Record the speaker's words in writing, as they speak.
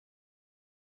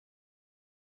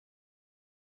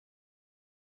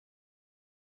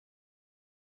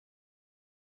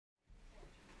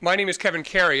My name is Kevin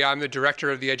Carey. I'm the director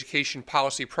of the Education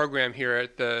Policy Program here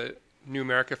at the New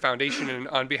America Foundation. And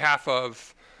on behalf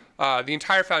of the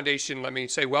entire foundation, let me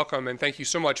say welcome and thank you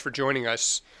so much for joining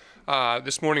us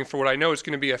this morning for what I know is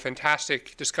going to be a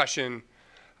fantastic discussion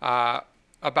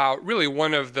about really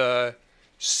one of the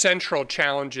central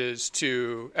challenges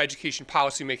to education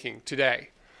policymaking today.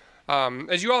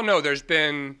 As you all know, there's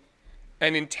been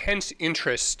an intense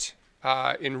interest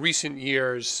in recent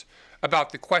years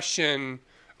about the question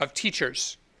of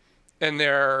teachers and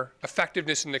their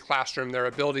effectiveness in the classroom, their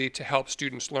ability to help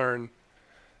students learn.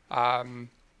 That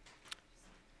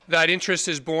interest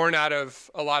is born out of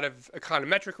a lot of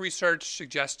econometric research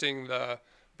suggesting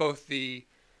both the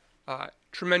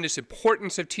tremendous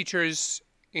importance of teachers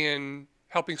in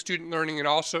helping student learning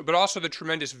but also the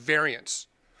tremendous variance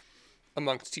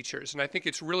amongst teachers. And I think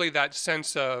it's really that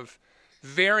sense of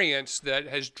variance that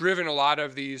has driven a lot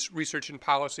of these research and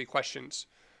policy questions.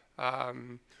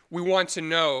 We want to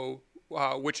know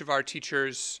which of our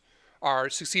teachers are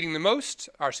succeeding the most,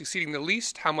 are succeeding the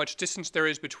least, how much distance there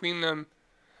is between them,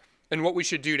 and what we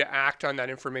should do to act on that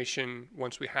information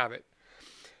once we have it.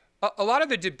 A lot of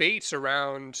the debates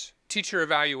around teacher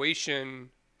evaluation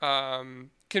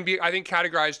can be, I think,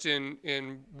 categorized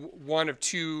in one of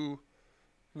two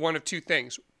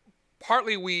things.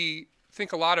 Partly we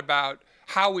think a lot about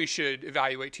how we should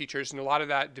evaluate teachers, and a lot of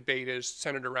that debate is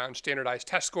centered around standardized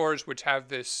test scores, which have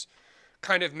this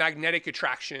kind of magnetic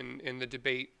attraction in the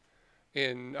debate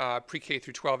in pre-K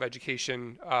through 12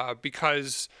 education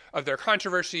because of their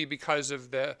controversy, because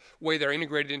of the way they're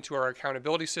integrated into our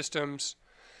accountability systems.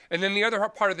 And then the other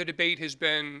part of the debate has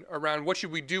been around what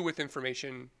should we do with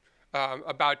information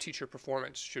about teacher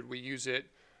performance. Should we use it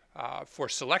for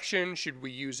selection? Should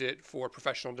we use it for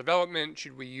professional development?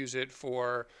 Should we use it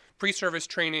for pre-service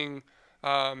training?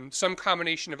 Some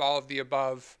combination of all of the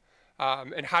above.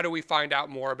 And how do we find out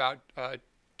more about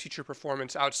teacher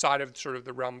performance outside of sort of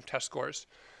the realm of test scores?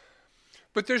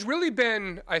 But there's really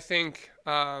been, I think,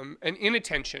 an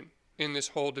inattention in this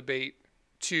whole debate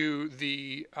to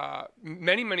the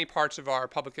many parts of our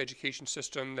public education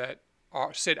system that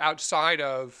sit outside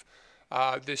of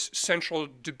this central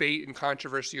debate and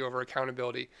controversy over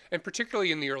accountability, and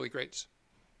particularly in the early grades.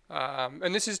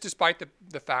 And this is despite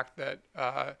the fact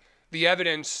that the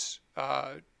evidence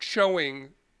showing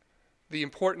the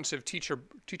importance of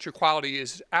teacher quality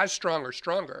is as strong or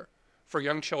stronger for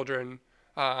young children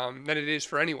than it is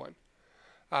for anyone.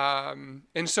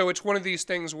 And so it's one of these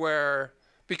things where,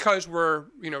 because we're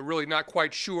really not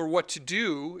quite sure what to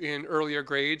do in earlier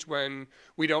grades when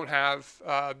we don't have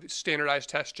standardized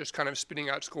tests just kind of spitting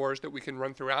out scores that we can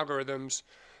run through algorithms,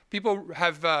 people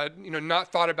have not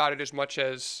thought about it as much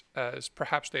as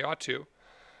perhaps they ought to.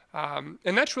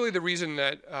 And that's really the reason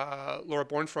that Laura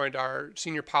Bornfreund, our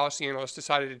senior policy analyst,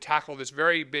 decided to tackle this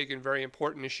very big and very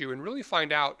important issue and really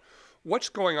find out what's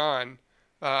going on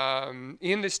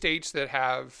in the states that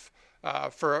have,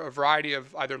 for a variety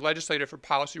of either legislative or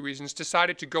policy reasons,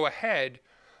 decided to go ahead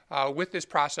with this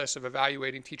process of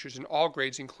evaluating teachers in all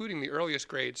grades, including the earliest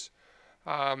grades.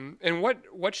 And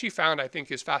what she found, I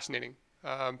think, is fascinating.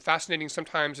 Fascinating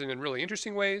sometimes in really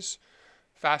interesting ways.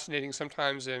 Fascinating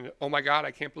sometimes in, oh my God,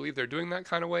 I can't believe they're doing that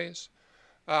kind of ways.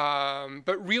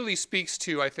 But really speaks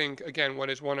to, I think, again, what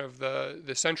is one of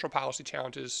the central policy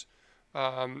challenges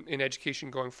in education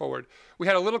going forward. We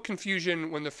had a little confusion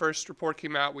when the first report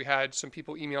came out. We had some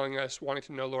people emailing us wanting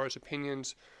to know Laura's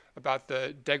opinions about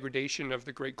the degradation of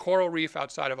the great coral reef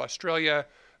outside of Australia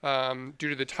due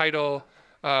to the title,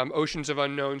 Oceans of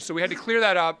Unknown. So we had to clear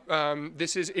that up. And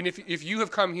if you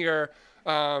have come here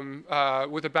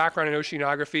with a background in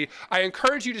oceanography, I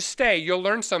encourage you to stay. You'll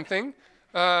learn something.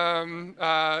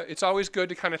 It's always good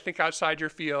to kind of think outside your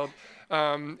field.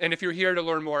 And if you're here to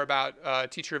learn more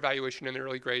about teacher evaluation in the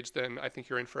early grades, then I think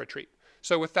you're in for a treat.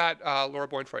 So with that, Laura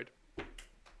Bornfreund.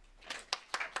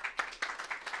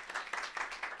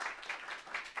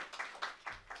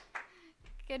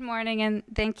 Good morning, and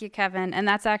thank you, Kevin. And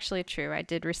that's actually true. I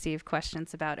did receive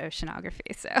questions about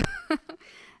oceanography, so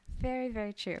very,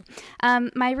 very true.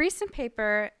 My recent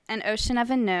paper, An Ocean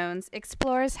of Unknowns,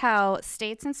 explores how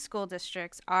states and school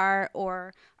districts are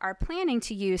planning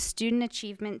to use student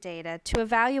achievement data to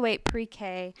evaluate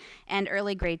pre-K and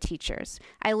early grade teachers.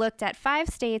 I looked at 5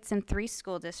 states and 3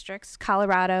 school districts: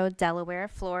 Colorado, Delaware,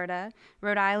 Florida,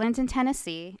 Rhode Island, and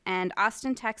Tennessee, and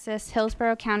Austin, Texas,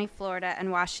 Hillsborough County, Florida,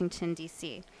 and Washington,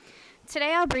 D.C.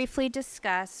 Today, I'll briefly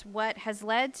discuss what has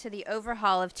led to the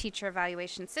overhaul of teacher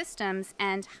evaluation systems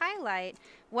and highlight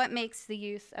what makes the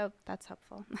use, oh, that's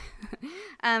helpful.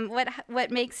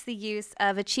 What makes the use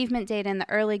of achievement data in the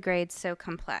early grades so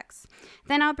complex?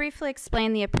 Then I'll briefly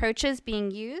explain the approaches being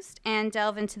used and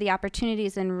delve into the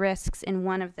opportunities and risks in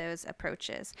one of those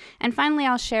approaches. And finally,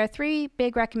 I'll share 3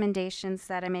 big recommendations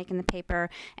that I make in the paper,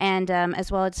 and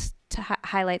as well as to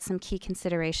highlight some key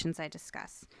considerations I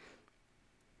discuss.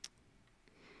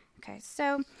 Okay,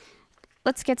 so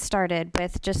let's get started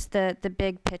with just the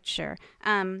big picture.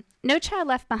 No Child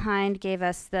Left Behind gave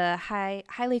us the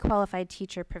highly qualified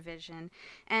teacher provision,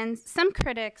 and some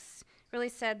critics really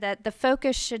said that the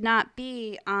focus should not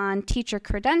be on teacher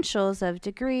credentials of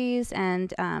degrees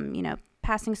and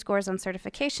passing scores on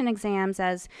certification exams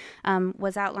as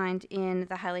was outlined in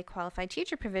the highly qualified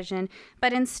teacher provision,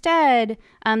 but instead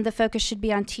the focus should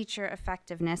be on teacher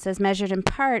effectiveness as measured in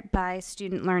part by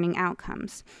student learning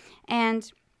outcomes.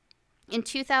 And in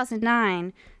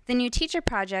 2009, the New Teacher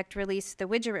Project released the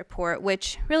Widget Report,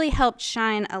 which really helped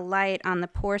shine a light on the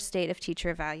poor state of teacher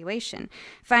evaluation,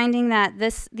 finding that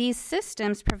these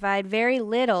systems provide very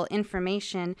little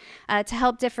information to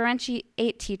help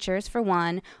differentiate teachers, for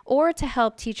one, or to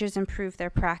help teachers improve their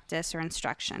practice or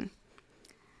instruction.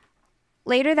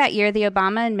 Later that year, the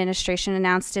Obama administration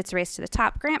announced its Race to the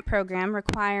Top grant program,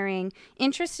 requiring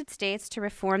interested states to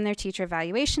reform their teacher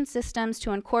evaluation systems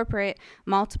to incorporate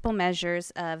multiple measures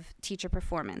of teacher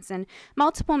performance. And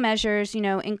multiple measures,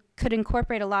 could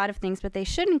incorporate a lot of things, but they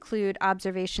should include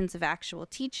observations of actual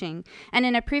teaching. And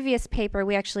in a previous paper,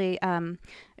 we actually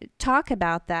talk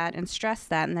about that and stress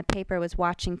that, and the paper was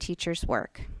Watching Teachers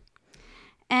Work.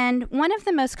 And one of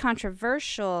the most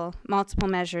controversial multiple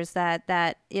measures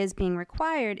that is being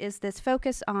required is this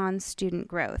focus on student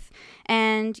growth.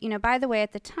 And, by the way,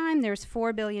 at the time, there was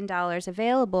 $4 billion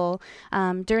available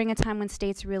during a time when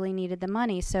states really needed the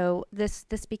money. So this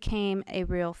became a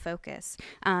real focus.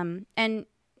 And,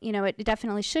 it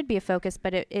definitely should be a focus,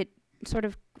 but it sort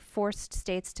of forced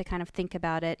states to kind of think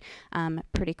about it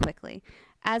pretty quickly.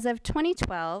 As of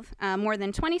 2012, more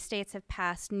than 20 states have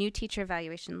passed new teacher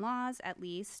evaluation laws, at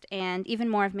least, and even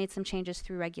more have made some changes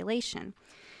through regulation.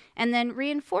 And then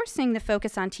reinforcing the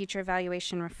focus on teacher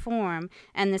evaluation reform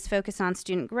and this focus on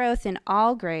student growth in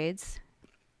all grades,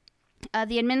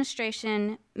 the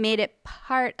administration made it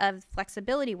part of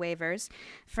flexibility waivers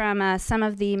from some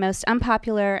of the most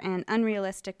unpopular and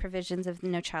unrealistic provisions of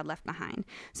No Child Left Behind.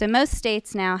 So most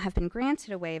states now have been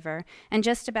granted a waiver, and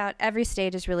just about every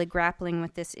state is really grappling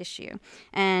with this issue.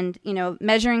 And,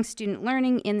 measuring student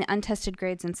learning in the untested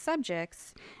grades and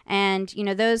subjects, and,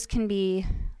 those can be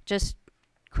just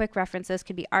quick references,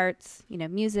 could be arts,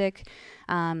 music,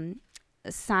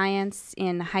 science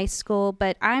in high school,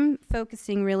 but I'm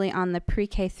focusing really on the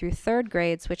pre-K through 3rd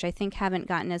grades, which I think haven't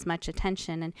gotten as much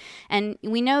attention. And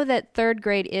we know that 3rd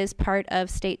grade is part of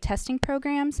state testing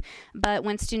programs, but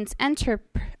when students enter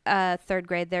 3rd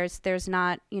grade, there's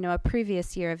not a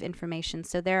previous year of information,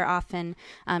 so they're often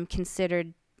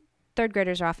considered, 3rd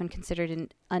graders are often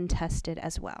considered untested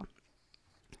as well.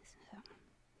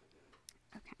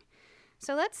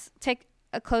 So let's take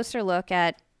a closer look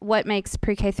at what makes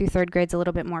pre-K through 3rd grades a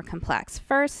little bit more complex.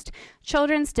 First,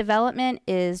 children's development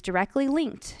is directly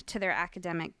linked to their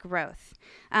academic growth.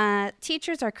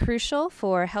 Teachers are crucial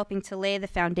for helping to lay the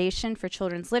foundation for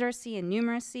children's literacy and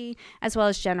numeracy, as well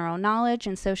as general knowledge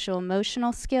and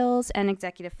social-emotional skills and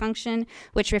executive function,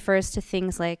 which refers to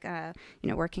things like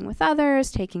working with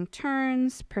others, taking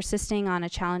turns, persisting on a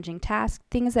challenging task,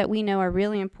 things that we know are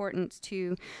really important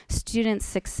to students'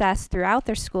 success throughout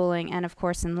their schooling and, of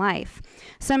course, in life.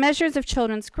 So measures of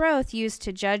children's growth used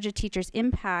to judge a teacher's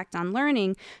impact on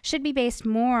learning should be based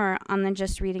more on than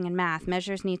just reading and math.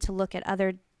 Measures need to look at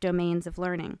other domains of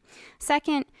learning.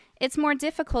 Second, it's more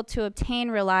difficult to obtain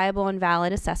reliable and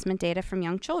valid assessment data from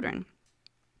young children.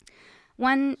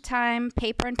 One-time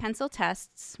paper and pencil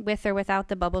tests, with or without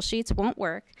the bubble sheets, won't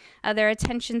work. Their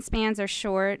attention spans are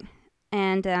short,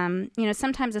 and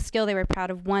sometimes a skill they were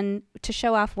proud of to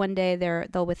show off one day,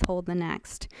 they'll withhold the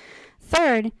next.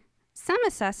 Third, some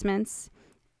assessments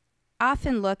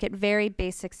often look at very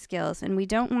basic skills, and we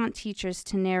don't want teachers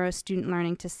to narrow student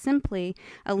learning to simply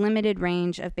a limited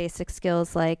range of basic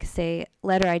skills like, say,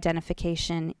 letter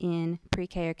identification in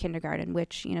pre-K or kindergarten,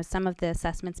 which, some of the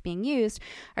assessments being used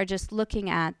are just looking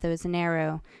at those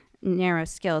narrow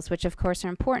skills, which of course are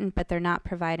important, but they're not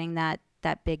providing that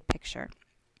big picture.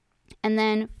 And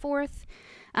then fourth,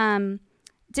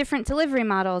 different delivery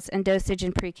models and dosage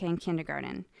in pre-K and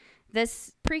kindergarten.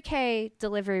 This pre-K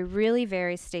delivery really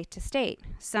varies state to state.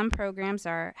 Some programs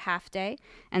are half-day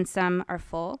and some are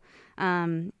full.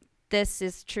 This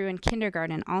is true in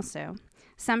kindergarten also.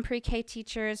 Some pre-K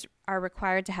teachers are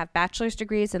required to have bachelor's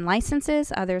degrees and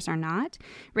licenses, others are not.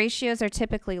 Ratios are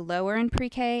typically lower in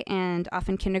pre-K and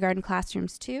often kindergarten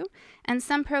classrooms too. And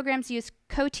some programs use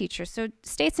co-teachers, so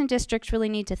states and districts really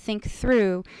need to think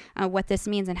through what this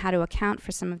means and how to account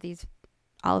for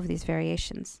all of these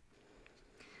variations.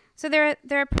 So there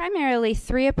are primarily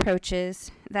three approaches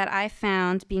that I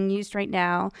found being used right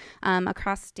now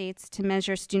across states to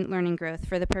measure student learning growth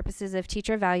for the purposes of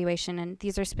teacher evaluation. And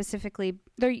these are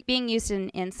they're being used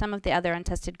in some of the other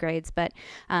untested grades, but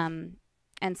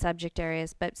and subject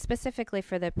areas, but specifically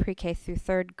for the pre-K through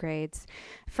third grades.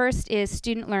 First is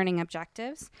student learning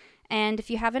objectives. And if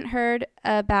you haven't heard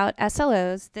about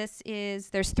SLOs,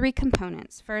 there's three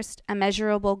components. First, a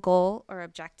measurable goal or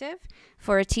objective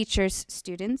for a teacher's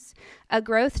students, a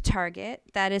growth target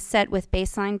that is set with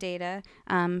baseline data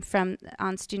on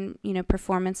student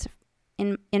performance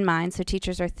in mind. So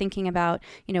teachers are thinking about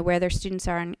where their students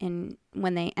are in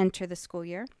when they enter the school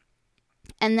year.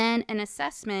 And then an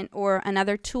assessment or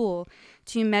another tool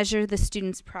to measure the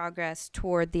student's progress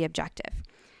toward the objective.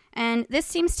 And this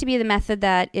seems to be the method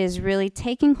that is really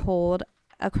taking hold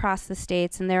across the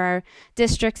states, and there are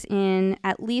districts in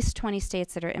at least 20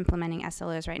 states that are implementing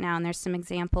SLOs right now, and there's some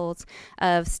examples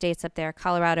of states up there: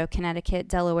 Colorado, Connecticut,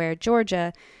 Delaware,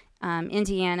 Georgia,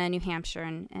 Indiana, New Hampshire,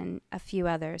 and a few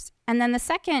others. And then the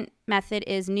second method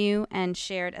is new and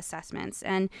shared assessments.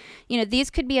 And,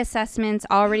 these could be assessments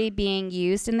already being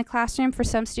used in the classroom for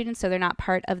some students, so they're not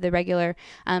part of the regular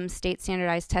state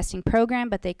standardized testing program,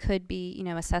 but they could be,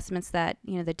 assessments that,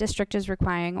 the district is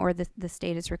requiring or the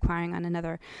state is requiring on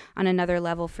another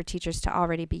level for teachers to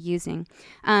already be using.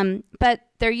 But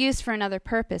they're used for another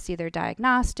purpose, either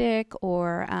diagnostic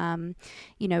or,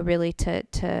 really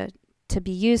to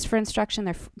be used for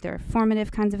instruction. They're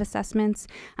formative kinds of assessments,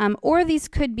 or these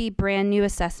could be brand new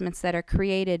assessments that are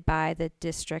created by the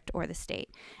district or the state.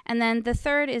 And then the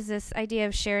third is this idea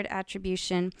of shared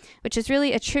attribution, which is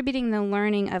really attributing the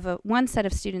learning of one set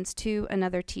of students to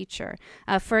another teacher.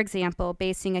 For example,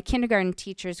 basing a kindergarten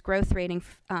teacher's growth rating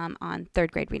on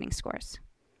third grade reading scores.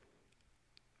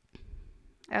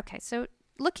 Okay, so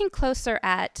looking closer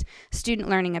at student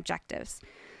learning objectives.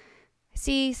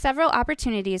 See several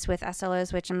opportunities with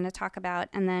SLOs, which I'm going to talk about,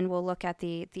 and then we'll look at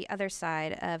the other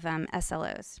side of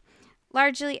SLOs.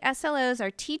 Largely, SLOs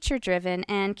are teacher-driven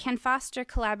and can foster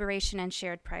collaboration and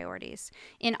shared priorities.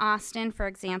 In Austin, for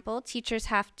example, teachers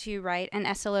have to write an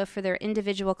SLO for their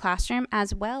individual classroom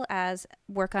as well as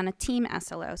work on a team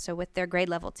SLO, so with their grade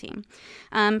level team.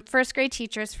 First grade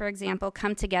teachers, for example,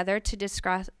 come together to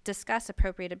discuss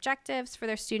appropriate objectives for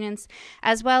their students,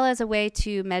 as well as a way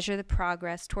to measure the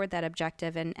progress toward that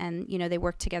objective, and they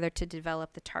work together to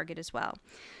develop the target as well.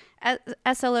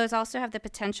 SLOs also have the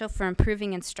potential for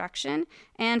improving instruction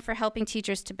and for helping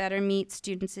teachers to better meet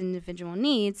students' individual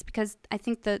needs, because I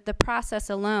think the process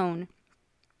alone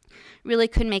really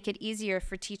could make it easier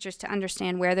for teachers to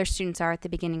understand where their students are at the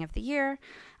beginning of the year,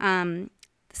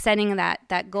 setting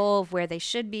that goal of where they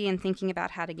should be and thinking about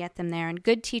how to get them there. And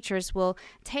good teachers will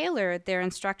tailor their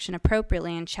instruction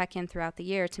appropriately and check in throughout the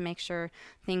year to make sure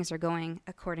things are going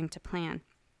according to plan.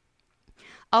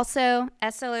 Also,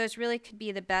 SLOs really could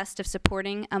be the best of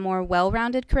supporting a more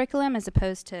well-rounded curriculum as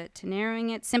opposed to narrowing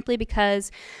it, simply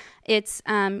because it's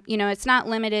it's not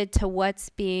limited to what's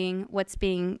being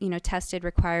tested,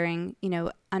 requiring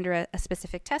under a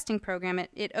specific testing program.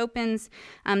 It opens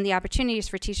the opportunities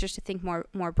for teachers to think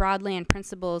more broadly, and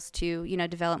principals to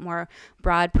develop more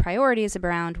broad priorities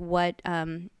around what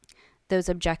those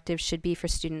objectives should be for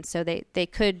students. So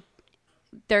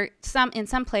in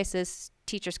some places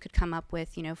teachers could come up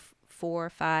with 4 or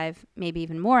 5, maybe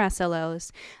even more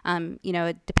SLOs.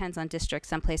 It depends on districts.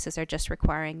 Some places are just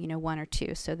requiring 1 or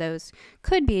 2, so those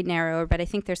could be narrower, but I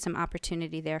think there's some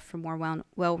opportunity there for more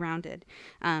well-rounded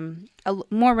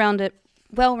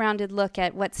look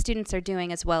at what students are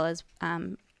doing, as well as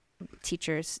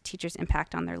teachers'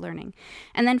 impact on their learning.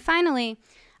 And then finally,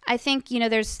 I think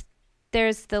there's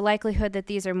the likelihood that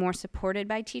these are more supported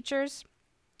by teachers,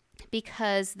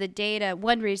 because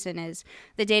one reason is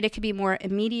the data could be more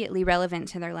immediately relevant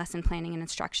to their lesson planning and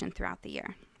instruction throughout the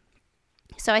year.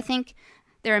 So I think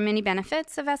there are many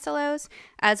benefits of SLOs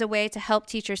as a way to help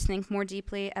teachers think more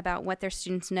deeply about what their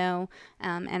students know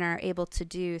and are able to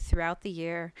do throughout the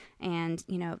year, and,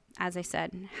 as I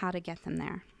said, how to get them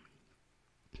there.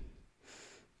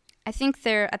 I think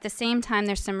at the same time,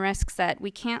 there's some risks that we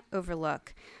can't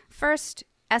overlook. First,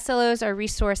 SLOs are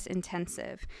resource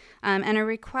intensive and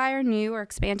require new or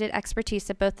expanded expertise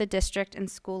at both the district and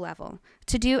school level.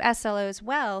 To do SLOs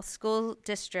well, school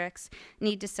districts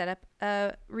need to set up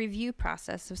a review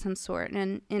process of some sort.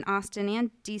 And in Austin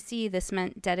and DC, this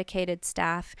meant dedicated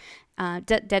staff,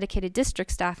 dedicated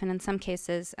district staff, and in some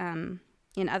cases,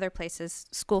 in other places,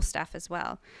 school staff as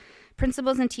well.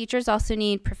 Principals and teachers also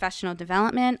need professional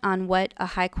development on what a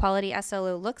high-quality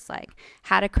SLO looks like,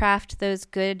 how to craft those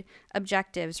good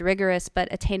objectives, rigorous but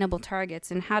attainable targets,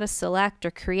 and how to select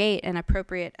or create an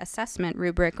appropriate assessment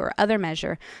rubric or other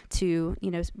measure to,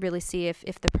 really see if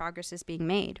the progress is being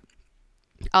made.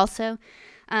 Also,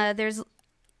 there's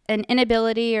an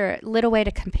inability or little way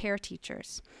to compare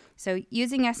teachers. So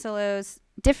using SLOs,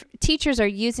 teachers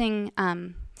using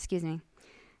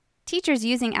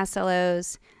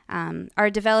SLOs are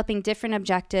developing different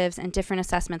objectives and different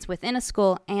assessments within a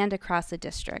school and across a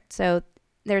district. So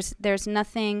there's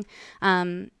nothing,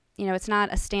 it's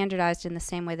not standardized in the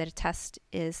same way that a test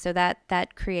is. So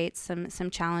that creates some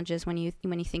challenges when you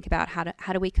think about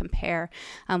how do we compare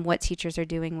what teachers are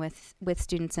doing with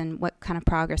students and what kind of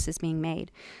progress is being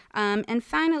made. And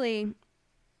finally,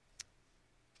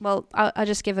 well, I'll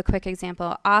just give a quick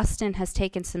example. Austin has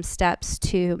taken some steps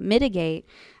to mitigate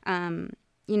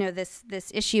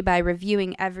this issue by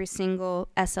reviewing every single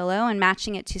SLO and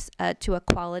matching it to a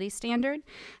quality standard.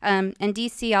 And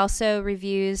DC also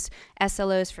reviews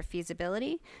SLOs for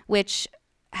feasibility, which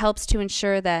helps to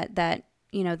ensure that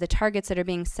the targets that are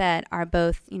being set are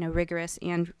both rigorous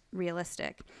and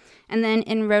realistic. And then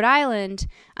in Rhode Island,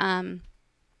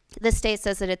 the state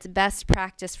says that it's best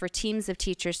practice for teams of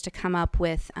teachers to come up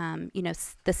with,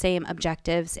 the same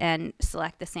objectives and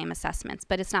select the same assessments,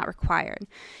 but it's not required.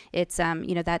 It's,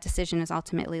 that decision is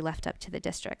ultimately left up to the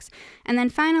districts. And then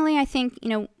finally, I think,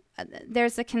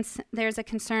 there's a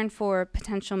concern for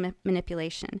potential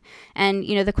manipulation. And,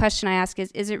 the question I ask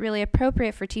is it really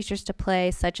appropriate for teachers to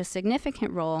play such a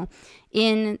significant role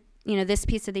in this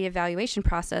piece of the evaluation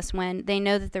process when they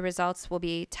know that the results will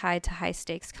be tied to high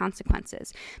stakes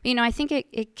consequences? But, I think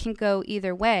it can go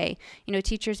either way.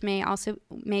 Teachers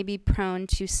may be prone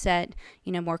to set,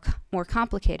 more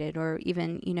complicated or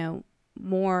even,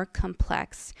 more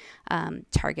complex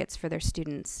targets for their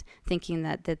students, thinking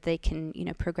that they can,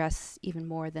 progress even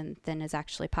more than is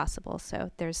actually possible. So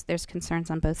there's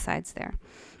concerns on both sides there.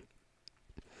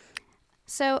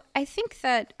 So I think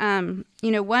that,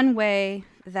 one way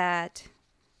that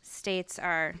states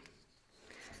are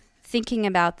thinking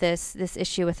about this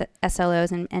issue with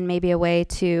SLOs and maybe a way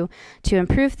to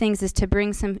improve things is to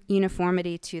bring some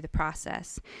uniformity to the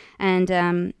process.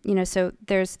 And, so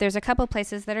there's a couple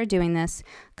places that are doing this.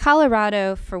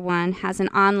 Colorado, for one, has an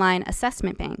online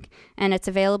assessment bank, and it's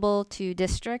available to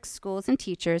districts, schools, and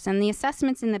teachers. And the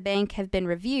assessments in the bank have been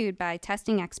reviewed by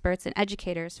testing experts and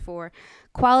educators for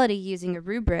quality using a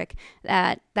rubric.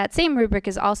 That same rubric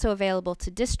is also available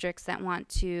to districts that want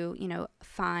to,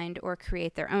 find or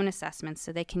create their own assessments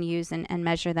so they can use and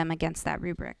measure them against that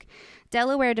rubric.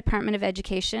 Delaware Department of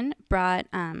Education brought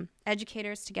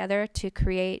educators together to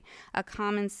create a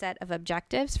common set of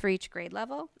objectives for each grade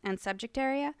level and subject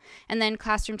area. And then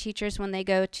classroom teachers, when they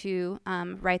go to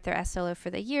write their SLO for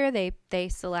the year, they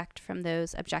select from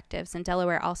those objectives. And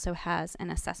Delaware also has an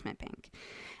assessment bank.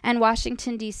 And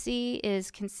Washington, D.C. is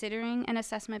considering an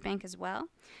assessment bank as well.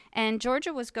 And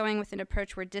Georgia was going with an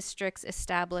approach where districts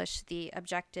establish the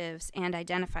objectives and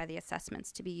identify the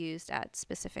assessments to be used at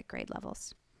specific grade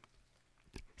levels.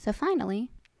 So finally,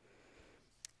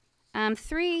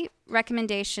 3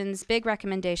 recommendations, big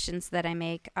recommendations that I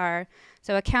make are,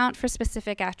 so account for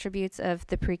specific attributes of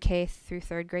the pre-K through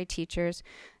 3rd grade teachers.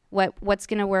 What's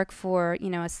going to work for,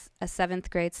 a 7th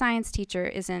grade science teacher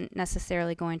isn't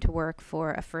necessarily going to work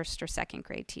for a 1st or 2nd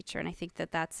grade teacher. And I think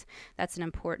that's an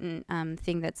important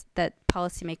thing that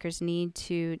policymakers need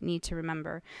to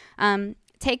remember.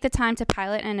 Take the time to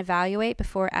pilot and evaluate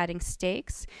before adding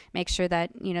stakes. Make sure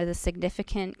that, the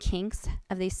significant kinks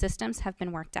of these systems have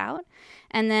been worked out.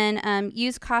 And then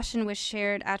use caution with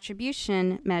shared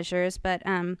attribution measures, but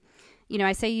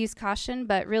I say use caution,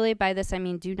 but really by this I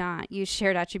mean do not use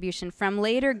shared attribution from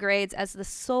later grades as the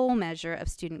sole measure of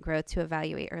student growth to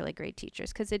evaluate early grade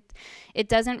teachers, because it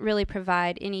doesn't really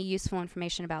provide any useful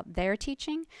information about their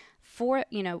teaching for,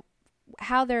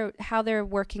 how they're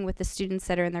working with the students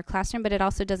that are in their classroom, but it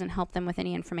also doesn't help them with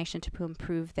any information to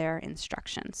improve their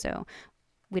instruction. So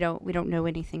we don't know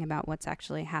anything about what's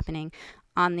actually happening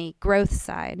on the growth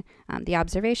side. The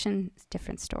observation is a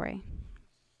different story.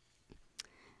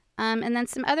 And then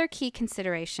some other key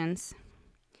considerations.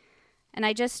 And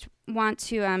I just want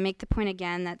to make the point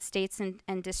again that states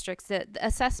and districts, the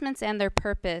assessments and their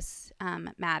purpose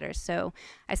matters. So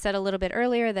I said a little bit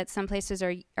earlier that some places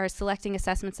are selecting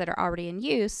assessments that are already in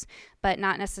use, but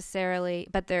not necessarily,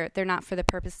 but they're not for the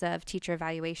purpose of teacher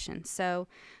evaluation. So,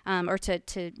 or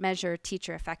to measure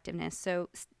teacher effectiveness. So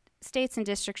states and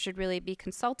districts should really be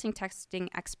consulting testing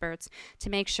experts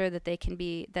to make sure that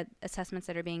that assessments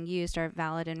that are being used are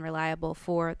valid and reliable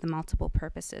for the multiple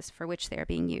purposes for which they are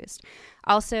being used.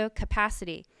 Also,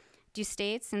 capacity. Do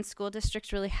states and school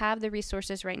districts really have the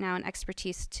resources right now and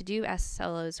expertise to do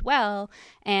SLOs well?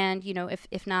 And, you know,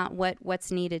 if not,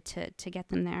 what's needed to get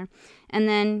them there? And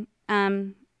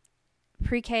then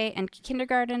pre-K and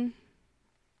kindergarten.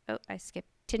 Oh, I skipped.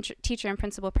 Teacher and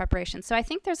principal preparation. So I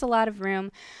think there's a lot of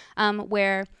room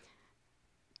where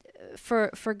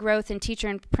for growth in teacher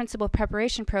and principal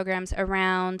preparation programs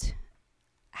around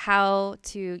how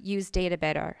to use data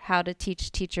better, how to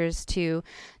teach teachers to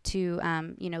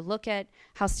look at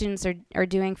how students are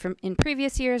doing in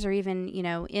previous years, or even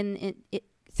in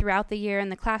throughout the year in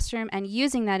the classroom, and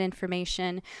using that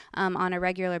information on a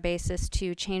regular basis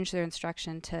to change their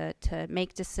instruction, to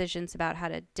make decisions about how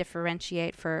to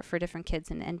differentiate for different kids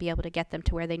and be able to get them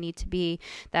to where they need to be,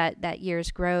 that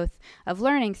year's growth of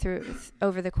learning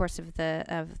over the course of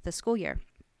the school year.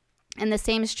 And the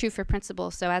same is true for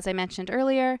principals. So as I mentioned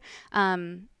earlier,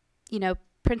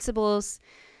 principals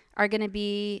are going to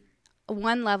be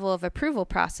one level of approval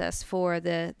process for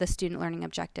the student learning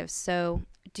objectives. So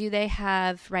do they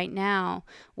have right now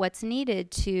what's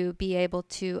needed to be able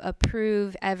to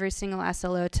approve every single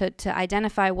SLO, to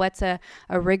identify what's a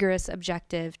rigorous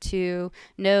objective, to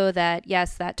know that,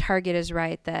 yes, that target is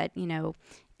right, that,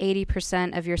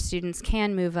 80% of your students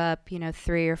can move up,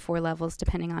 3 or 4 levels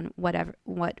depending on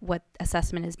what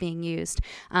assessment is being used.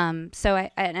 And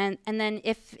then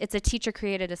if it's a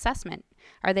teacher-created assessment,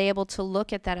 are they able to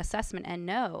look at that assessment and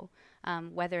know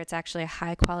whether it's actually a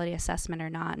high-quality assessment or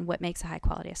not, and what makes a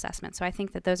high-quality assessment? So I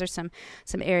think that those are some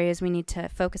areas we need to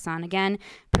focus on. Again,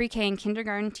 pre-K and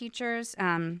kindergarten teachers.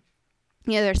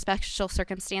 There are special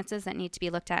circumstances that need to be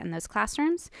looked at in those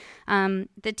classrooms.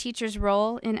 The teacher's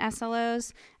role in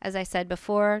SLOs, as I said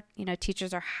before,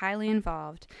 teachers are highly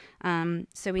involved.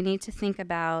 So we need to think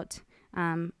about,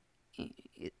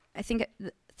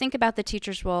 think about the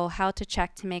teacher's role, how to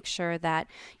check to make sure that,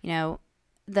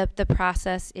 the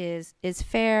process is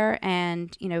fair,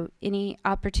 and, any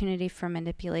opportunity for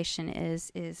manipulation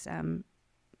is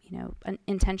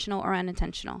intentional or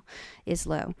unintentional is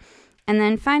low. And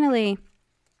then finally,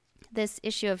 this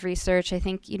issue of research, I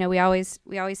think, we always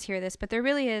hear this, but there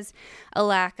really is a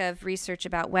lack of research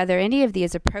about whether any of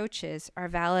these approaches are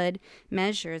valid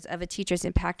measures of a teacher's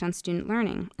impact on student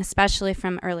learning, especially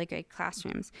from early grade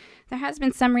classrooms. There has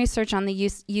been some research on the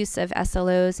use of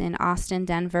SLOs in Austin,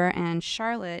 Denver, and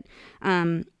Charlotte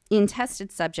in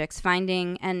tested subjects,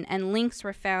 finding and links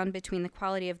were found between the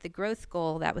quality of the growth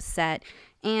goal that was set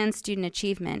and student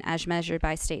achievement as measured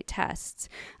by state tests.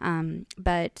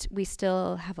 But we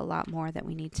still have a lot more that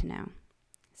we need to know.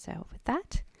 So with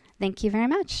that, thank you very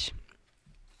much.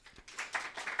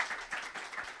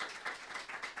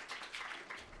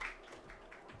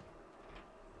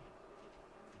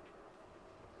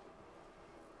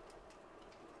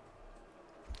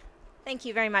 Thank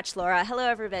you very much, Laura. Hello,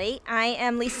 everybody. I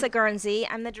am Lisa Guernsey.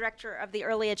 I'm the director of the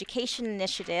Early Education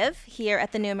Initiative here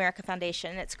at the New America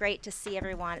Foundation. It's great to see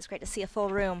everyone. It's great to see a full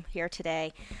room here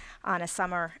today on a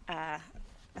summer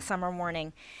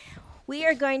morning. We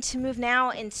are going to move now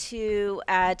into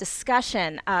a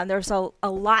discussion. There's a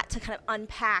lot to kind of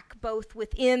unpack, both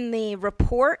within the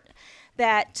report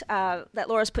that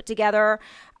Laura's put together,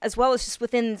 as well as just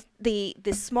within the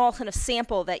small kind of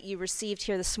sample that you received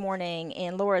here this morning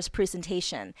in Laura's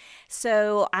presentation.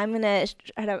 So I'm going to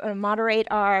try to moderate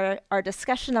our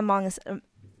discussion among a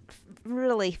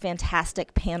really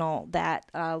fantastic panel that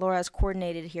Laura has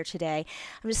coordinated here today.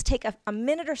 I'm just take a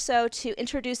minute or so to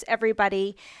introduce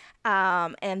everybody,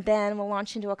 and then we'll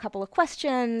launch into a couple of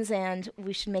questions, and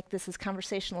we should make this as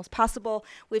conversational as possible.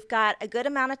 We've got a good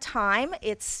amount of time.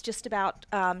 It's just about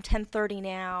 10:30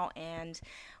 now, and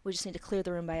we just need to clear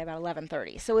the room by about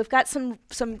 11:30. So we've got some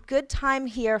good time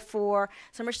here for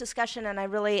some rich discussion, and I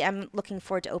really am looking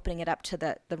forward to opening it up to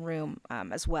the room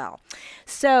as well.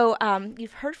 So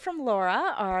you've heard from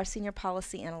Laura, our senior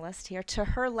policy analyst here. To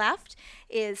her left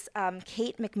is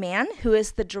Kate McMahon, who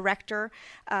is the director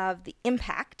of the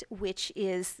IMPACT, which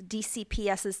is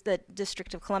DCPS's, the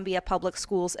District of Columbia Public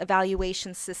Schools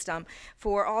evaluation system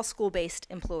for all school-based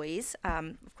employees.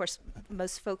 Of course,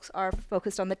 most folks are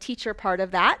focused on the teacher part of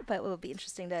that. that, but it will be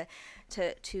interesting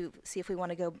to see if we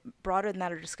want to go broader than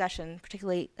that or discussion,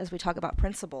 particularly as we talk about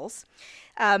principles.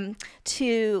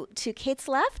 To Kate's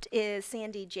left is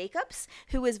Sandy Jacobs,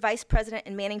 who is Vice President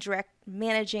and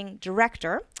Managing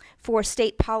Director for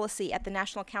State Policy at the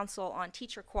National Council on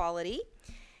Teacher Quality.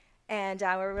 And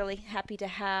we're really happy to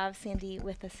have Sandy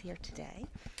with us here today.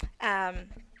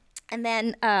 And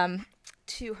then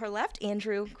to her left,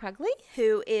 Andrew Crugley,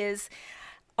 who is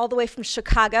all the way from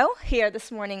Chicago here this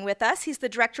morning with us. He's the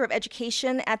Director of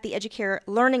Education at the Educare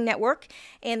Learning Network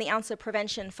and the OUNSA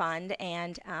Prevention Fund,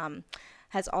 and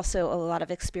has also a lot of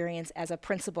experience as a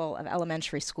principal of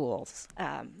elementary schools.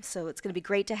 So it's going to be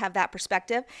great to have that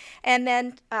perspective. And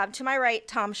then to my right,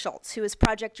 Tom Schultz, who is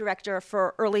Project Director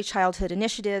for Early Childhood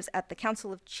Initiatives at the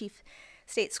Council of Chief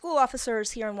State School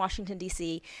Officers here in Washington,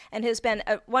 D.C., and has been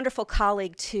a wonderful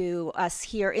colleague to us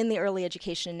here in the Early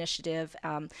Education Initiative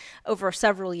over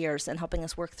several years, and helping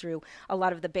us work through a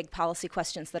lot of the big policy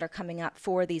questions that are coming up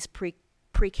for these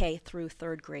pre-K through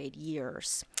third grade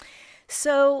years.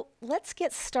 So let's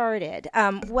get started.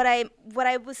 What I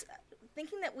was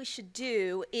thinking that we should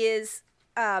do is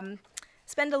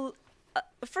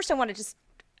first I want to just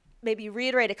maybe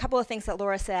reiterate a couple of things that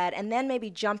Laura said, and then maybe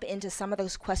jump into some of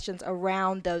those questions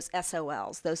around those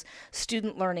SOLs, those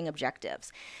student learning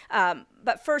objectives.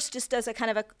 But first, just as a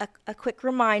kind of a quick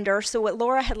reminder, so what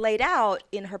Laura had laid out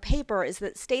in her paper is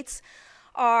that states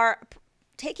are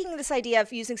taking this idea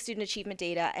of using student achievement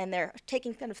data, and they're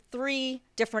taking kind of three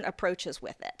different approaches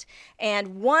with it.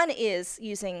 And one is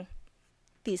using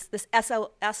this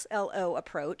SLO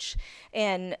approach,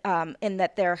 and in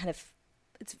that they're kind of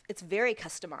it's very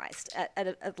customized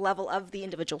at a level of the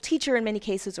individual teacher in many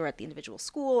cases, or at the individual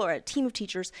school, or at a team of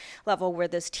teachers level, where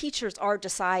those teachers are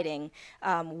deciding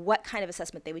what kind of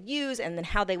assessment they would use, and then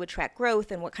how they would track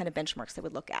growth, and what kind of benchmarks they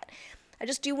would look at. I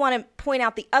just do want to point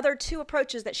out the other two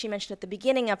approaches that she mentioned at the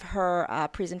beginning of her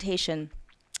presentation.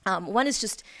 One is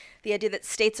just the idea that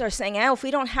states are saying, oh, if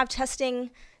we don't have testing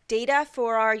data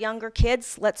for our younger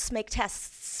kids, let's make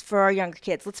tests for our younger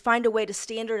kids. Let's find a way to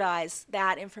standardize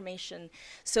that information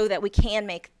so that we can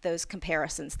make those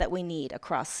comparisons that we need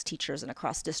across teachers and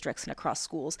across districts and across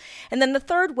schools. And then the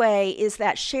third way is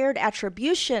that shared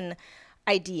attribution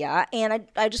idea, and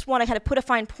I just want to kind of put a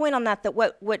fine point on that,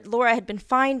 what Laura had been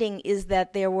finding is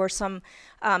that there were some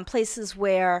places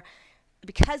where,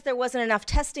 because there wasn't enough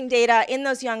testing data in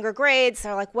those younger grades,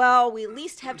 they're like, well, we at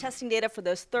least have testing data for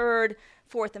those third,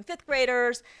 fourth, and fifth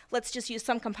graders. Let's just use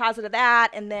some composite of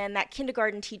that, and then that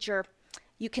kindergarten teacher,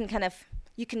 you can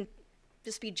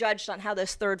just be judged on how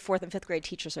those third, fourth, and fifth grade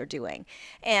teachers are doing.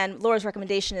 And Laura's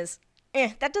recommendation is,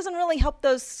 that doesn't really help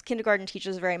those kindergarten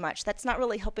teachers very much. That's not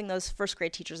really helping those first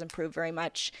grade teachers improve very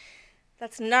much.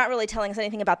 That's not really telling us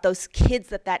anything about those kids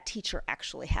that teacher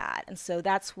actually had. And so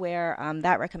that's where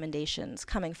that recommendation's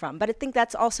coming from. But I think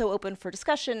that's also open for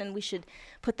discussion, and we should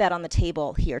put that on the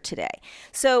table here today.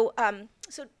 So,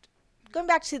 so going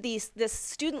back to this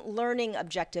student learning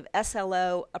objective,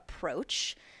 SLO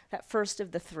approach, that first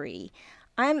of the three,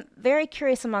 I'm very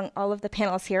curious among all of the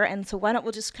panelists here, and so why don't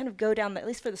we just kind of go down, at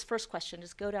least for this first question,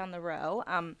 just go down the row,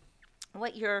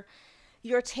 what your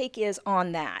take is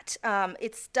on that.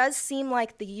 It does seem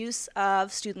like the use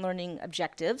of student learning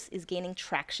objectives is gaining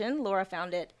traction. Laura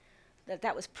found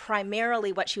that was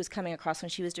primarily what she was coming across when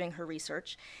she was doing her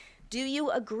research. Do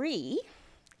you agree?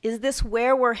 Is this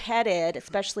where we're headed,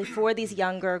 especially for these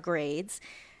younger grades?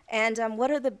 And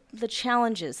what are the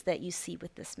challenges that you see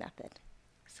with this method?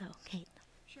 So, Kate.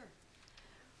 Sure.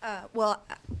 Well,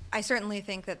 I certainly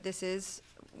think that this is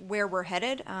where we're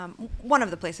headed, one of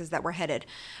the places that we're headed.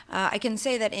 I can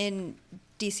say that in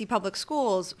DC public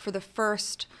schools, for the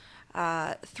first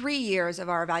 3 years of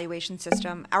our evaluation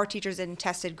system, our teachers in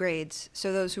tested grades,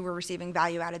 so those who were receiving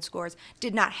value-added scores,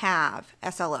 did not have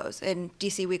SLOs. In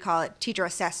DC, we call it Teacher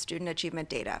Assessed Student Achievement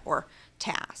Data, or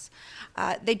TAS.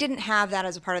 They didn't have that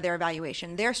as a part of their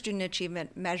evaluation. Their student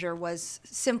achievement measure was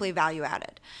simply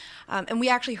value-added. And we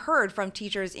actually heard from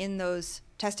teachers in those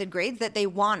tested grades that they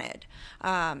wanted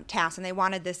TAS, and they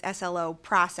wanted this SLO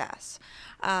process.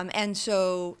 And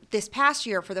so this past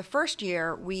year, for the first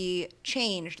year, we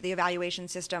changed the evaluation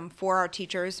system for our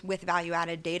teachers with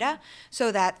value-added data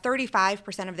so that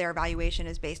 35% of their evaluation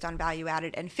is based on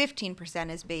value-added and 15%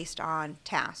 is based on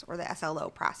TAS, or the SLO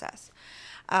process.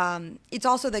 It's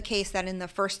also the case that in the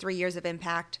first 3 years of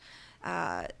impact,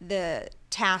 the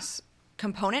TAS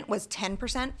component was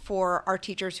 10% for our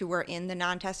teachers who were in the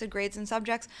non-tested grades and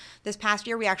subjects. This past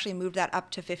year, we actually moved that up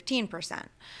to 15%.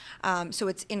 So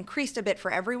it's increased a bit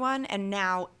for everyone, and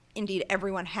now, indeed,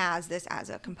 everyone has this as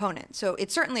a component. So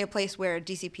it's certainly a place where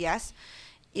DCPS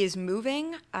is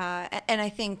moving. And I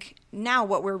think now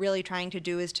what we're really trying to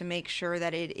do is to make sure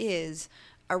that it is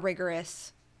a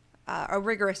rigorous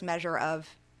measure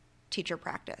of teacher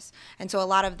practice. And so a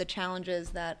lot of the challenges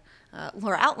that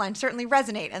Laura outlined certainly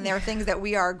resonate, and there are things that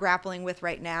we are grappling with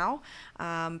right now,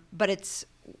 but it's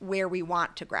where we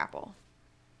want to grapple.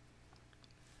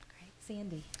 Great.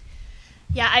 Sandy.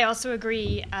 Yeah, I also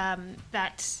agree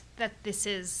that this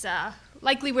is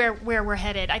likely where we're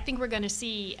headed. I think we're going to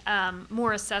see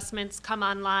more assessments come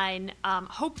online,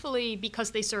 hopefully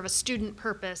because they serve a student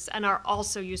purpose and are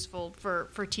also useful for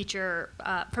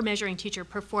measuring teacher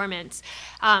performance,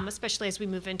 especially as we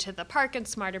move into the PARCC and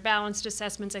smarter balanced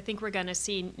assessments. I think we're going to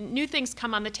see new things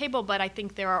come on the table, but I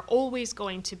think there are always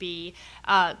going to be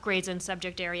grades and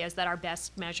subject areas that are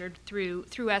best measured through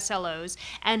SLOs.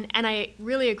 And I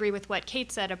really agree with what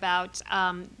Kate said about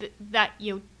that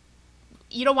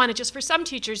you don't want it just for some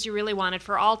teachers, you really want it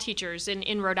for all teachers.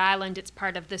 In Rhode Island, it's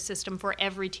part of the system for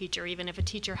every teacher. Even if a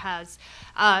teacher has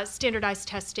standardized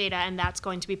test data and that's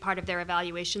going to be part of their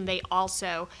evaluation, they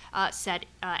also set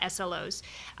SLOs.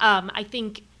 I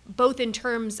think both in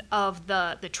terms of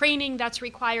the training that's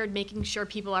required, making sure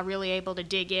people are really able to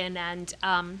dig in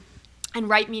and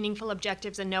write meaningful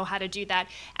objectives and know how to do that.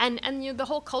 And the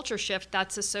whole culture shift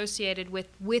that's associated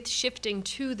with shifting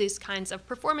to these kinds of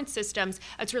performance systems.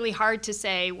 It's really hard to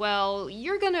say, well,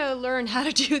 you're going to learn how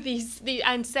to do these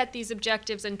and set these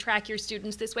objectives and track your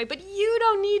students this way, but you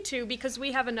don't need to because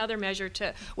we have another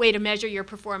way to measure your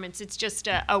performance. It's just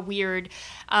a weird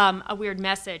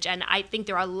message. And I think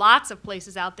there are lots of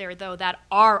places out there, though, that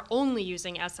are only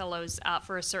using SLOs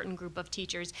for a certain group of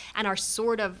teachers and are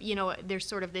sort of, there's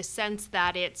sort of this sense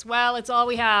that it's all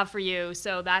we have for you,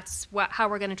 so that's how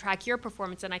we're going to track your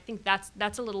performance. And I think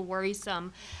that's a little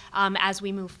worrisome as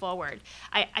we move forward.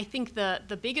 I think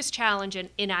the biggest challenge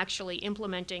in actually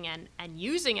implementing and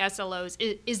using SLOs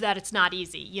is that it's not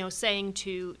easy. Saying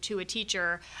to a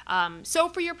teacher, so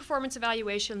for your performance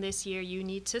evaluation this year, you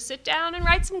need to sit down and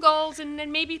write some goals and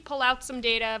then maybe pull out some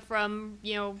data from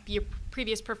your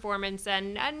previous performance,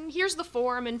 and here's the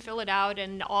form and fill it out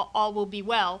and all will be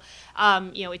well.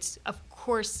 It's of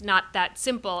course not that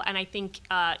simple, and I think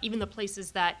even the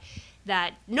places that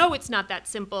know it's not that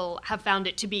simple have found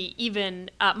it to be even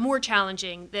more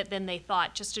challenging than they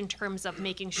thought, just in terms of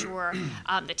making sure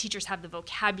that teachers have the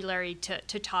vocabulary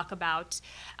to talk about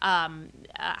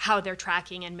how they're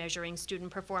tracking and measuring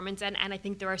student performance. And I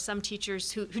think there are some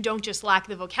teachers who don't just lack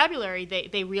the vocabulary,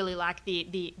 they really lack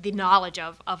the knowledge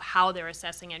of how they're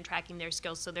assessing and tracking their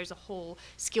skills. So there's a whole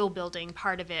skill building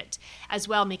part of it as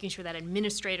well, making sure that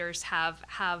administrators have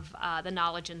the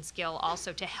knowledge and skill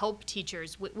also to help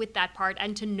teachers with that part,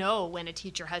 and to know when a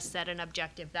teacher has set an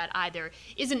objective that either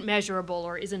isn't measurable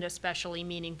or isn't especially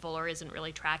meaningful or isn't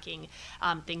really tracking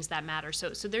things that matter. So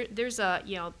there's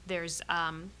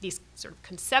these sort of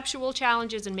conceptual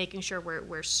challenges in making sure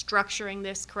we're structuring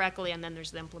this correctly, and then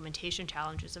there's the implementation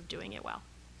challenges of doing it well.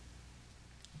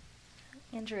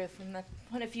 Andrew, from the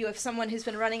point of view of someone who's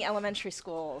been running elementary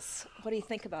schools, what do you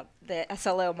think about the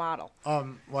SLO model?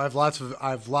 Well, I have lots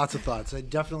of thoughts. I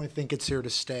definitely think it's here to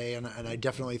stay, and I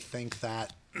definitely think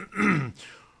that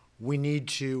we need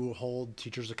to hold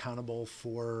teachers accountable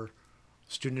for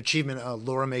student achievement.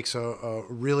 Laura makes a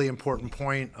really important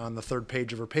point on the third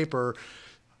page of her paper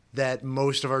that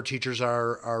most of our teachers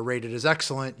are rated as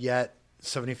excellent, yet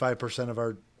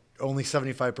only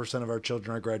 75% of our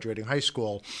children are graduating high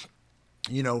school.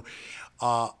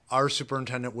 Our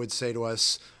superintendent would say to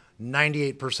us,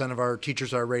 98% of our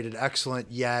teachers are rated excellent,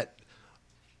 yet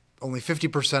only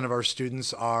 50% of our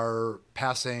students are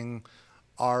passing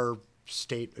our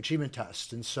state achievement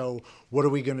test. And so what are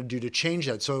we going to do to change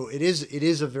that? So it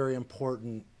is a very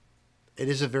important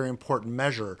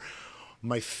measure.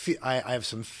 I have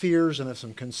some fears and I have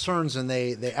some concerns, and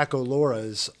they echo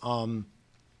Laura's.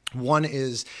 One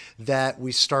is that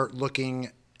we start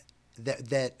looking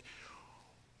that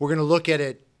we're going to look at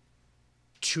it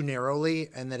too narrowly,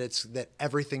 and that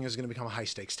everything is going to become a high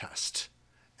stakes test,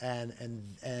 and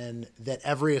that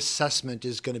every assessment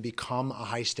is going to become a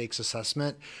high stakes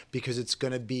assessment, because it's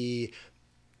going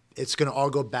to all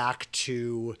go back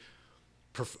to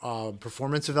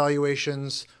performance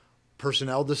evaluations,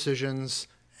 personnel decisions,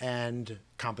 and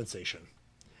compensation.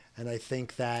 And I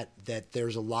think that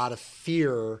there's a lot of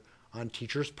fear on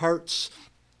teachers' parts,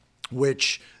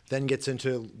 which then gets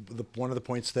into one of the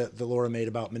points that Laura made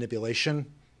about manipulation.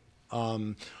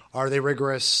 Are they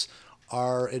rigorous?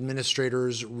 Are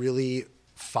administrators really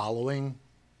following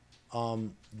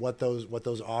what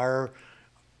those are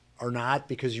or not,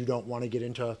 because you don't want to get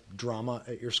into drama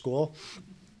at your school?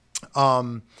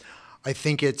 I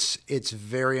think it's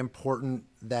very important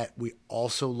that we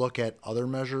also look at other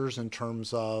measures in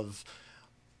terms of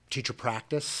teacher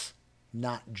practice,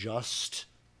 not just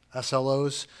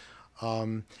SLOs.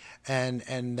 And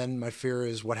then my fear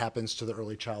is what happens to the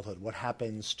early childhood, what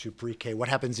happens to pre-K, what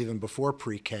happens even before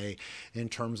pre-K in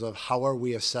terms of how are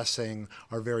we assessing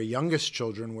our very youngest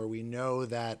children, where we know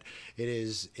that it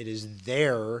is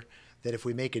there that if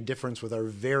we make a difference with our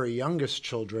very youngest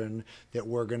children, that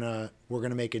we're gonna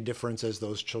make a difference as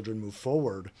those children move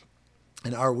forward.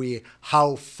 And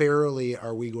how fairly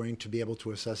are we going to be able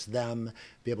to assess them,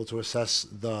 be able to assess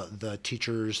the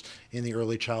teachers in the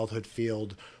early childhood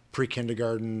field,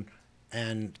 pre-kindergarten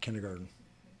and kindergarten?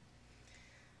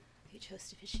 You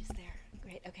chose to issues there.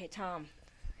 Great. Okay, Tom.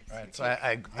 All right, so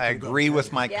I agree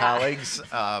with my colleagues.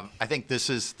 I think this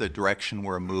is the direction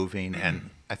we're moving,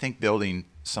 and I think building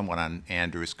somewhat on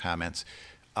Andrew's comments,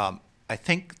 I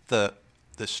think the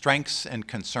strengths and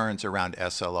concerns around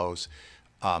SLOs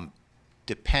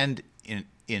depend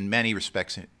in many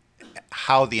respects on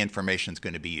how the information is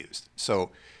going to be used.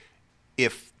 So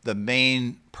if the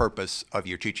main purpose of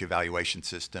your teacher evaluation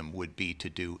system would be to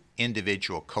do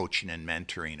individual coaching and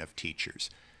mentoring of teachers,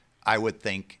 I would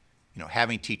think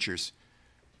having teachers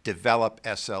develop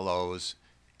SLOs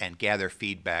and gather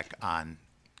feedback on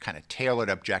kind of tailored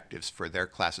objectives for their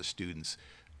class of students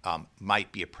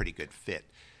might be a pretty good fit.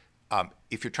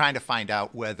 If you're trying to find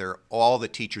out whether all the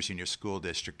teachers in your school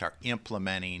district are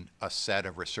implementing a set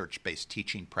of research-based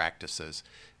teaching practices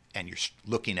and you're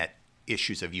looking at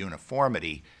issues of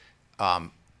uniformity, I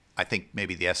think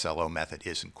maybe the SLO method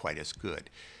isn't quite as good.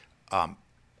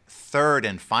 Third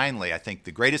and finally, I think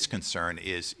the greatest concern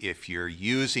is if you're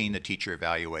using the teacher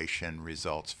evaluation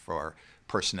results for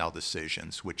personnel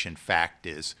decisions, which in fact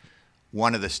is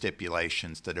one of the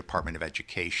stipulations the Department of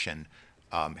Education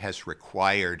has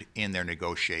required in their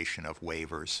negotiation of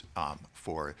waivers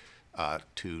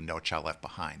to No Child Left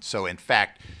Behind. So in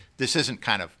fact, this isn't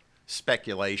kind of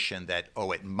speculation that,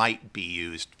 it might be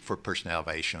used for personnel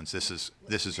evaluations. This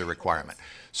is a requirement.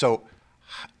 So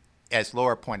as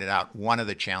Laura pointed out, one of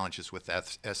the challenges with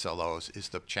SLOs is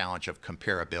the challenge of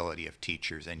comparability of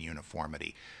teachers and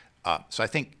uniformity. So I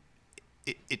think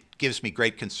it gives me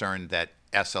great concern that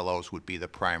SLOs would be the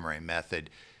primary method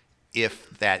if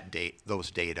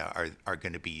those data are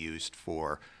going to be used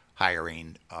for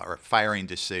hiring or firing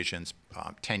decisions,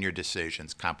 tenure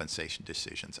decisions, compensation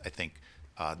decisions. I think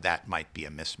that might be a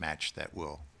mismatch that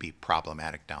will be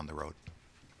problematic down the road.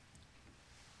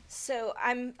 So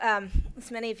I'm,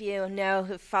 as many of you know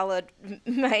who've followed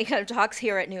my kind of talks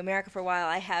here at New America for a while,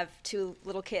 I have two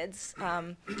little kids,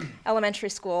 elementary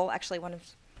school. Actually, one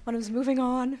was moving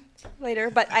on later,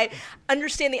 but I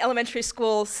understand the elementary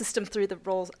school system through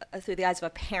the eyes of a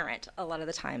parent a lot of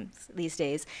the times these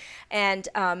days, and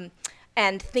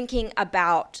thinking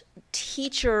about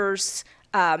teachers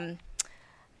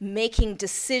making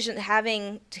decisions,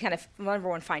 having to kind of number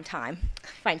one find time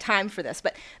for this,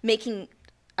 but making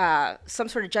some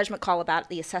sort of judgment call about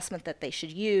the assessment that they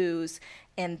should use,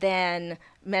 and then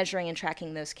measuring and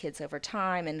tracking those kids over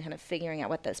time and kind of figuring out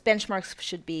what those benchmarks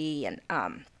should be, and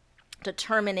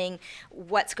determining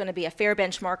what's going to be a fair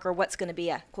benchmark or what's going to be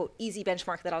a, quote, easy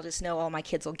benchmark that I'll just know all my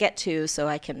kids will get to so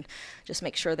I can just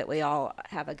make sure that we all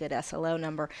have a good SLO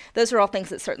number. Those are all things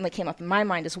that certainly came up in my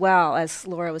mind as well as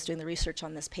Laura was doing the research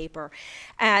on this paper.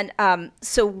 And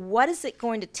so what is it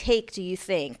going to take, do you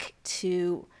think,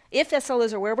 if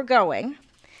SLOs are where we're going,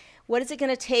 what is it going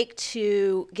to take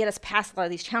to get us past a lot of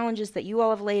these challenges that you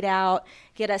all have laid out,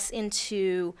 get us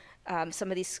into some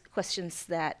of these questions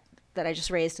that I just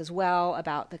raised as well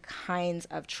about the kinds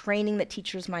of training that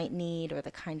teachers might need or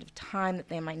the kind of time that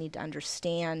they might need to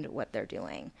understand what they're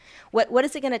doing? What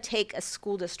is it going to take a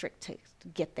school district to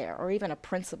get there, or even a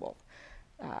principal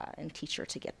and teacher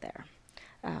to get there?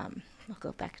 I'll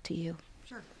go back to you.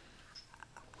 Sure.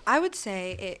 I would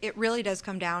say it really does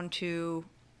come down to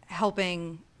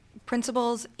helping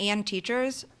principals and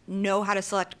teachers know how to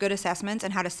select good assessments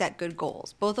and how to set good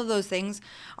goals. Both of those things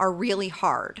are really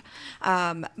hard.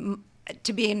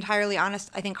 To be entirely honest,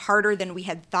 I think harder than we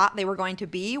had thought they were going to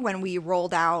be when we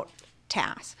rolled out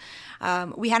tasks.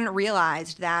 We hadn't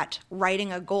realized that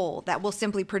writing a goal that will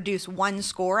simply produce one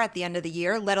score at the end of the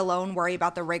year, let alone worry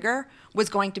about the rigor, was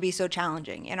going to be so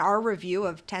challenging. In our review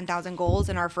of 10,000 goals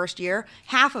in our first year,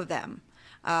 half of them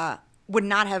would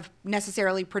not have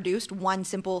necessarily produced one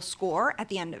simple score at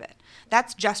the end of it.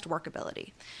 That's just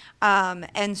workability.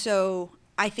 And so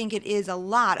I think it is a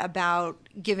lot about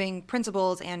giving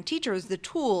principals and teachers the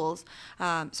tools.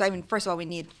 First of all,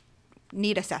 we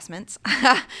need assessments,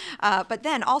 but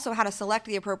then also how to select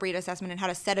the appropriate assessment and how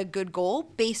to set a good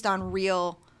goal based on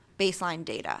real baseline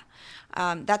data.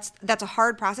 That's a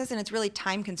hard process, and it's really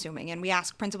time consuming, and we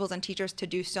ask principals and teachers to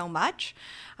do so much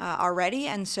already,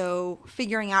 and so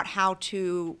figuring out how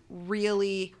to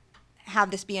really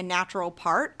have this be a natural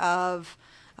part of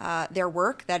their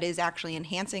work that is actually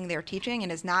enhancing their teaching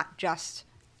and is not just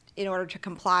in order to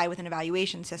comply with an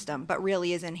evaluation system, but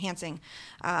really is enhancing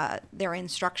their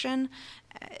instruction.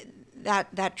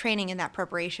 That training and that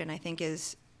preparation, I think,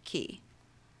 is key.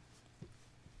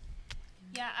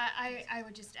 Yeah, I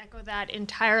would just echo that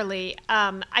entirely.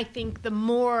 I think the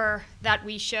more that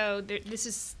we show,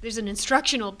 there's an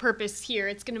instructional purpose here.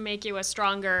 It's going to make you a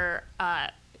stronger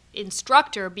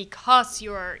instructor because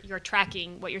you're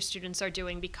tracking what your students are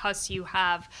doing, because you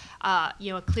have a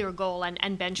clear goal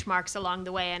and benchmarks along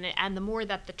the way, and the more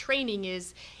that the training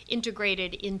is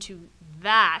integrated into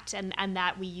that and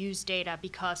that we use data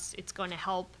because it's going to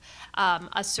help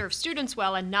us serve students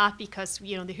well, and not because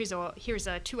here's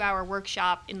a 2-hour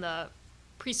workshop in the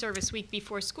pre-service week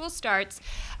before school starts,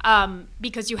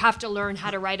 because you have to learn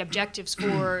how to write objectives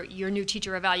for your new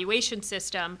teacher evaluation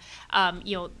system.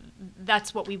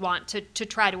 That's what we want to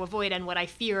try to avoid, and what I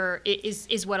fear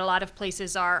is what a lot of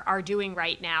places are doing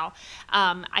right now.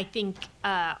 I think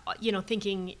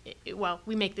thinking, well,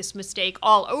 we make this mistake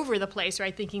all over the place,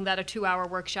 right? Thinking that a 2-hour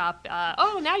workshop,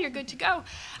 now you're good to go,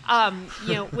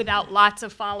 without lots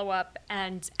of follow-up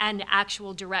and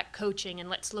actual direct coaching, and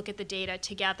let's look at the data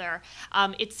together.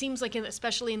 It seems like,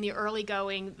 especially in the early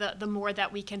going, the more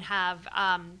that we can have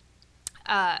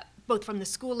both from the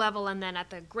school level and then at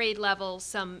the grade level,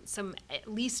 some at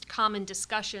least common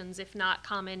discussions, if not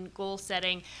common goal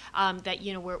setting, that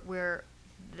we're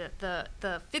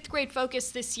the fifth grade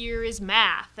focus this year is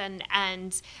math,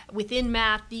 and within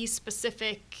math, these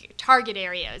specific target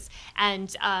areas.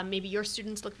 And maybe your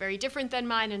students look very different than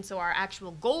mine, and so our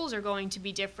actual goals are going to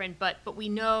be different, but we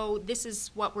know this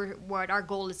is what our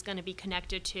goal is going to be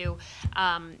connected to,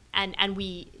 and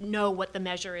we know what the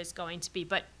measure is going to be.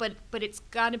 But it's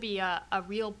got to be a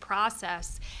real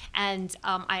process, and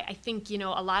I think a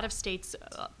lot of states,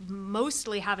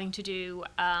 mostly having to do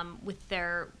with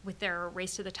their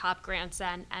race to the top grants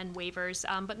and waivers,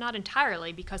 but not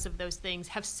entirely, because of those things,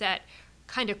 have set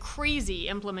kind of crazy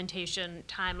implementation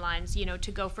timelines.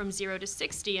 To go from 0 to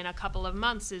 60 in a couple of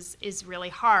months is really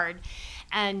hard,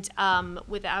 and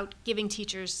without giving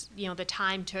teachers the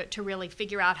time to really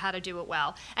figure out how to do it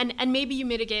well. And maybe you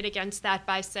mitigate against that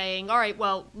by saying, all right,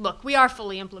 well, look, we are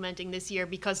fully implementing this year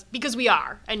because we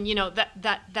are, and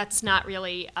that's not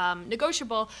really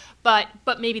negotiable. But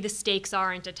maybe the stakes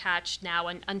aren't attached now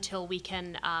until we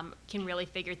can really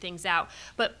figure things out.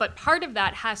 But part of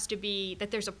that has to be that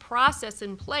there's a process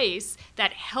in place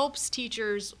that helps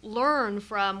teachers learn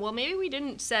from, well, maybe we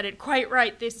didn't set it quite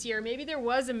right this year. Maybe there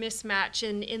was a mismatch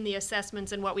in the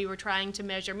assessments and what we were trying to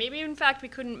measure. Maybe, in fact, we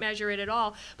couldn't measure it at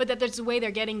all, but that there's a way they're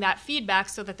getting that feedback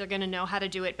so that they're going to know how to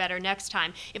do it better next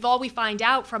time. If all we find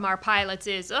out from our pilots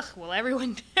is, well,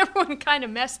 everyone kind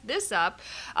of messed this up,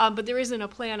 but there isn't a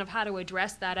plan of how to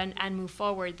address that and move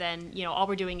forward, then all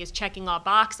we're doing is checking our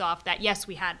box off that, yes,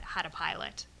 we had a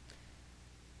pilot.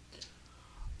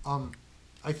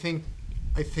 I think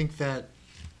that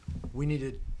we need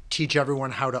to teach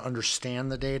everyone how to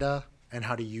understand the data and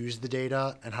how to use the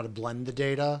data and how to blend the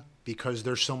data, because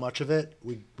there's so much of it.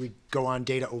 We go on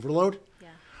data overload,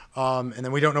 and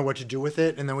then we don't know what to do with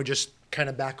it, and then we just kind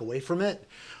of back away from it.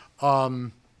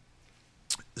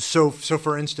 So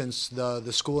for instance,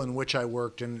 the school in which I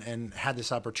worked and had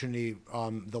this opportunity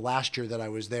the last year that I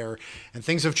was there, and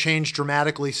things have changed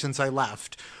dramatically since I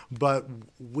left, but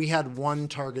we had one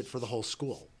target for the whole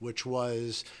school, which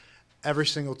was every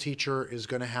single teacher is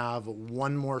going to have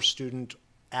one more student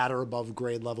at or above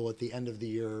grade level at the end of the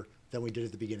year than we did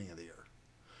at the beginning of the year.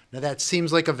 Now that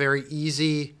seems like a very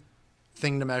easy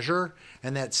thing to measure,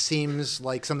 and that seems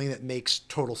like something that makes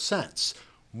total sense.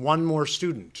 One more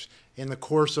student. In the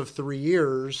course of 3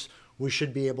 years, we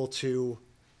should be able to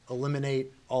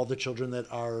eliminate all the children that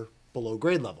are below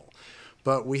grade level.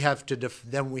 But we have to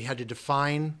then we had to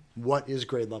define what is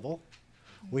grade level.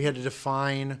 We had to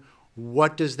define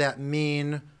what does that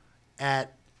mean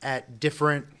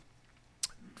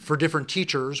for different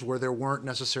teachers where there weren't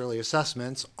necessarily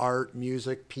assessments, art,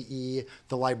 music, PE,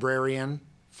 the librarian,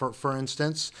 for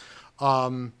instance.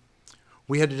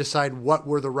 We had to decide what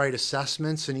were the right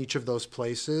assessments in each of those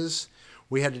places.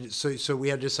 We had to so we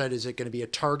had to decide, is it going to be a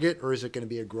target or is it going to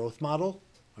be a growth model?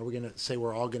 Are we going to say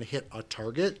we're all going to hit a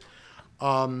target?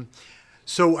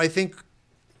 So I think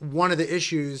one of the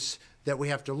issues that we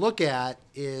have to look at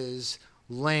is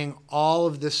laying all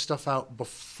of this stuff out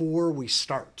before we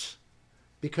start.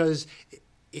 Because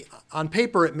on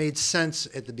paper, it made sense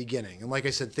at the beginning. And like I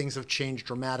said, things have changed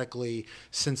dramatically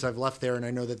since I've left there, and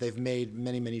I know that they've made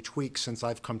many, many tweaks since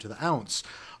I've come to the Ounce.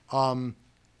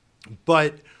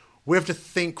 But we have to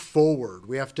think forward.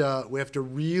 We have to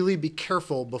really be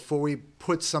careful before we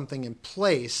put something in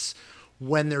place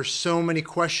when there's so many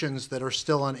questions that are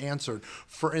still unanswered.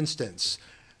 For instance,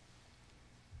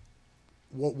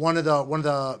 one of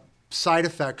the side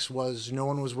effects was no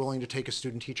one was willing to take a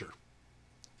student teacher,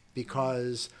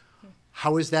 because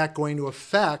how is that going to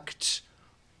affect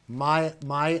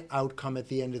my outcome at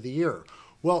the end of the year?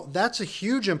 Well, that's a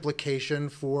huge implication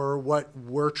for what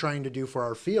we're trying to do for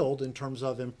our field in terms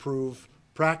of improve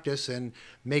practice and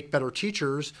make better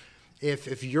teachers.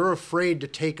 If you're afraid to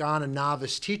take on a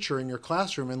novice teacher in your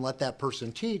classroom and let that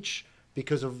person teach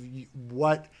because of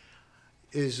what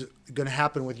is going to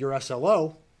happen with your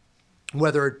SLO,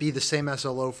 whether it be the same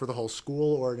SLO for the whole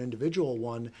school or an individual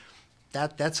one,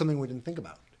 that's something we didn't think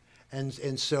about.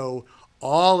 And so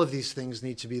all of these things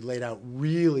need to be laid out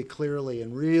really clearly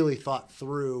and really thought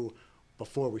through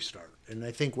before we start. And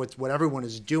I think what everyone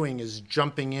is doing is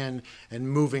jumping in and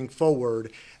moving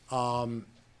forward, and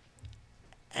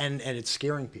it's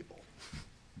scaring people.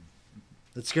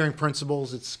 It's scaring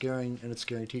principals, it's scaring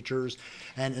teachers,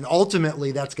 and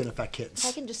ultimately that's going to affect kids. If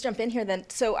I can just jump in here then.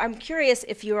 So I'm curious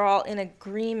if you're all in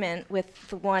agreement with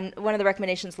the one of the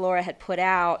recommendations Laura had put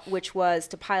out, which was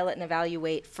to pilot and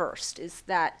evaluate first. Is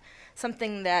that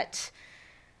something that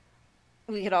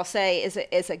we could all say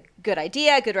is a good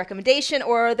idea, a good recommendation,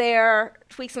 or are there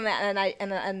tweaks on that?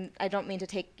 And I don't mean to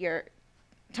take your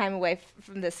time away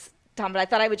from this, Tom, but I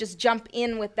thought I would just jump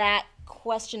in with that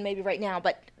question maybe right now.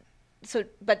 Take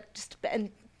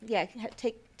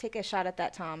a shot at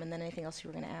that, Tom, and then anything else you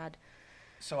were going to add.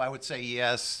 So I would say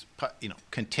yes,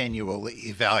 continually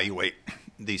evaluate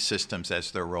these systems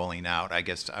as they're rolling out. I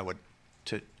guess I would,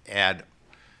 to add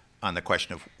on the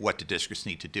question of what do districts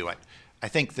need to do, I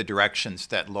think the directions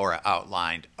that Laura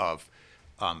outlined of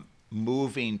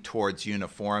moving towards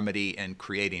uniformity and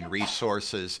creating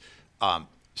resources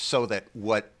so that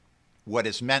what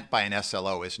is meant by an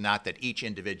SLO is not that each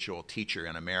individual teacher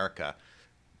in America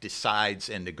decides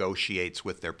and negotiates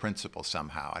with their principal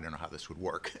somehow. I don't know how this would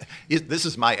work. This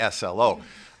is my SLO.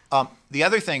 The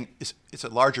other thing is, it's a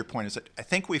larger point, is that I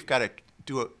think we've got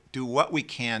to do what we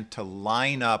can to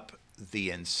line up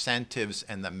the incentives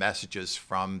and the messages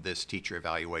from this teacher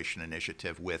evaluation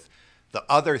initiative with the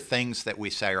other things that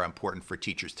we say are important for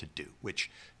teachers to do,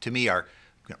 which to me are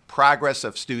progress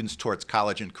of students towards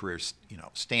college and career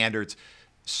standards,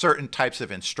 certain types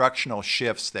of instructional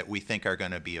shifts that we think are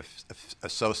going to be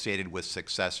associated with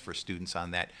success for students on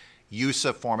that, use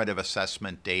of formative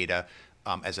assessment data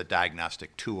as a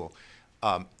diagnostic tool.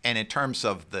 And in terms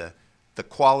of the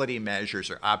quality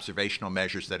measures or observational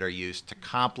measures that are used to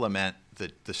complement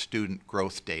the student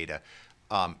growth data,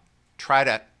 try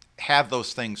to have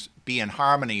those things be in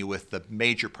harmony with the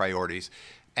major priorities.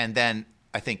 And then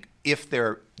I think if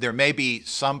there may be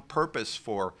some purpose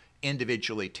for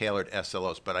individually tailored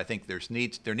SLOs, but I think there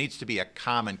needs to be a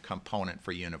common component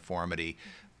for uniformity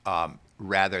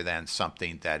rather than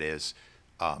something that is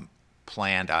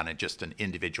planned on just an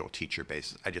individual teacher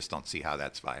basis. I just don't see how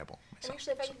that's viable. And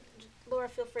actually, if I can, Laura,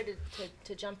 feel free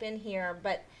to jump in here,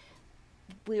 but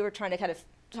we were trying to kind of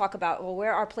talk about, well,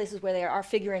 where are places where they are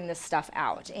figuring this stuff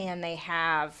out, and they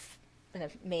have kind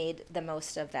of made the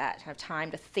most of that, have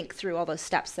time to think through all those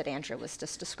steps that Andrew was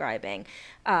just describing.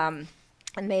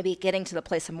 And maybe getting to the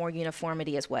place of more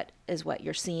uniformity is what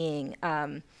you're seeing.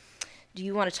 Do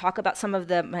you want to talk about some of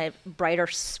the brighter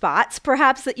spots,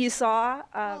 perhaps, that you saw?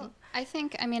 Well, I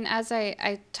think, as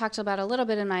I talked about a little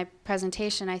bit in my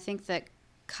presentation, I think that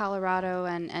Colorado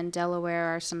and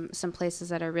Delaware are some places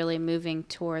that are really moving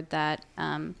toward that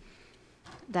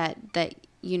that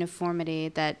uniformity,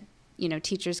 that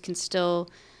teachers can still,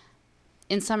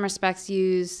 in some respects,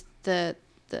 use the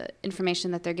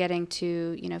information that they're getting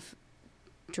to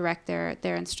direct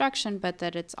their instruction, but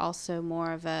that it's also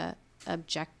more of a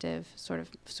objective sort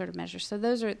of measure. So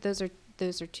those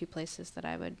are two places that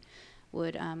I would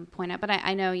point out. But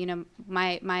I know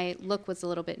my look was a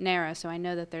little bit narrow, so I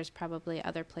know that there's probably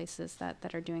other places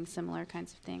that are doing similar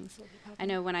kinds of things. I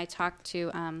know when I talked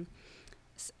to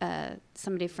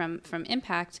somebody from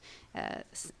Impact,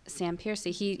 Sam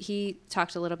Piercy, he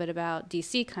talked a little bit about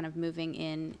DC kind of moving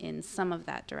in some of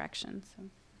that direction. So.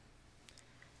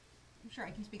 Sure,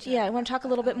 I can speak to Yeah, that. I want to talk a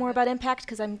little bit more about impact,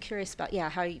 because I'm curious about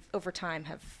how you, over time,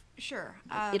 have Sure.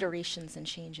 iterations and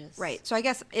changes. Right. So I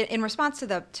guess in response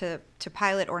to to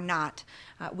pilot or not,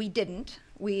 we didn't.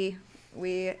 We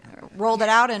We rolled it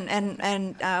out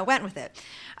and went with it.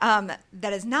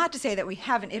 That is not to say that we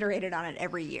haven't iterated on it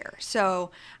every year.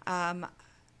 So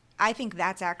I think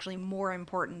that's actually more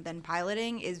important than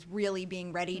piloting, is really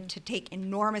being ready to take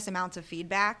enormous amounts of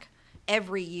feedback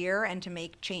every year and to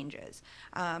make changes.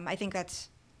 I think that's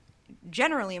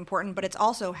generally important, but it's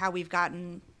also how we've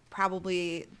gotten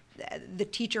probably the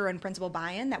teacher and principal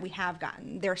buy-in that we have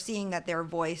gotten. They're seeing that their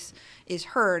voice is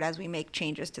heard as we make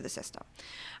changes to the system.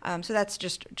 So that's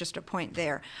just a point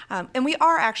there. And we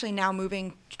are actually now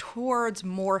moving towards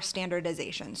more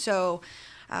standardization. So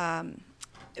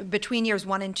between years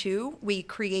 1 and 2, we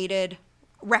created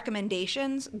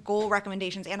recommendations, goal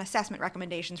recommendations, and assessment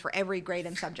recommendations for every grade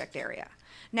and subject area.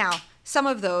 Now, some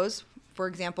of those, for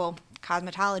example,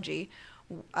 cosmetology,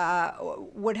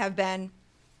 would have been,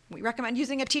 we recommend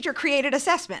using a teacher-created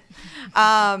assessment.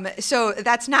 So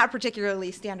that's not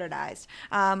particularly standardized.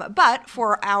 But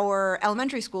for our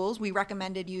elementary schools, we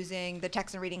recommended using the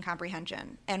text and reading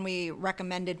comprehension, and we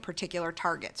recommended particular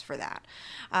targets for that.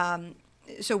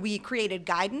 So we created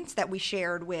guidance that we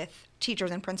shared with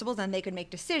teachers and principals, and they could make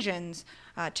decisions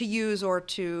to use or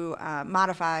to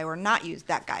modify or not use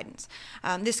that guidance.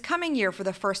 This coming year, for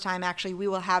the first time, actually, we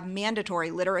will have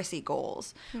mandatory literacy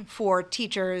goals for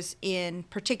teachers in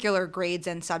particular grades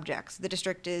and subjects. The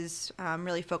district is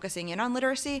really focusing in on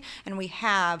literacy, and we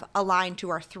have aligned to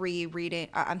our three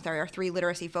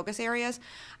literacy focus areas,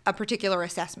 a particular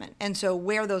assessment. And so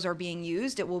where those are being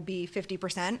used, it will be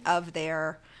 50% of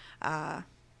their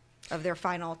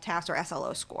final TAS or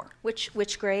SLO score.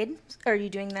 Which grade are you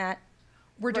doing that?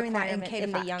 We're doing that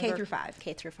in the younger, K through 5.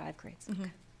 K through 5 grades. Okay.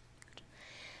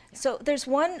 So there's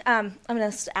one, I'm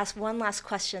going to ask one last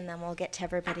question, then we'll get to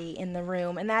everybody in the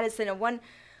room. And that is that one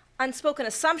unspoken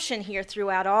assumption here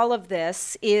throughout all of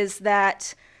this is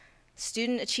that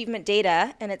student achievement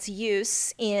data and its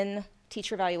use in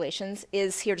teacher evaluations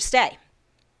is here to stay.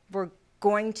 We're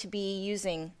going to be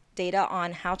using data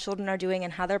on how children are doing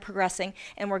and how they're progressing,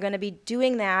 and we're going to be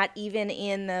doing that even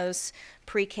in those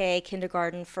pre-K,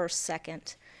 kindergarten, first,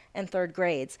 second, and third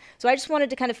grades. So I just wanted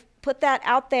to kind of put that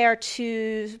out there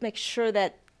to make sure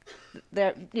that,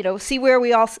 see where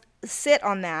we all sit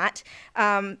on that.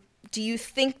 Do you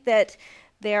think that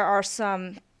there are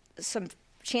some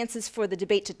chances for the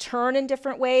debate to turn in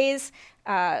different ways?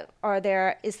 Is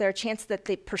there a chance that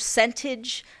the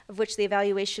percentage of which the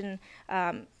evaluation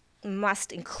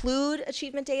must include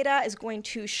achievement data is going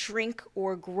to shrink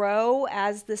or grow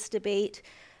as this debate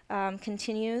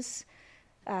continues?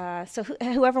 So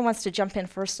whoever wants to jump in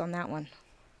first on that one.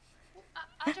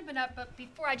 I'll jump in up, but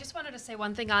before, I just wanted to say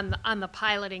one thing on the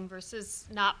piloting versus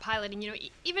not piloting.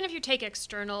 Even if you take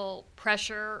external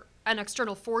pressure and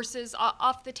external forces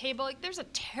off the table, there's a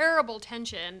terrible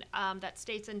tension that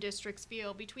states and districts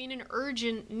feel between an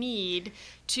urgent need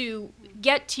to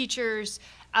get teachers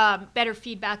better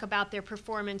feedback about their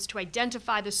performance, to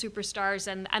identify the superstars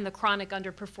and the chronic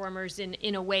underperformers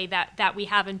in a way that we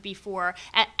haven't before,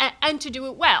 and to do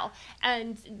it well.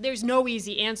 And there's no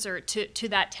easy answer to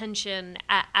that tension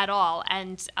at all.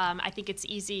 And I think it's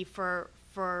easy for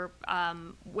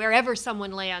wherever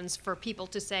someone lands for people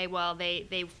to say, well,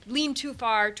 they lean too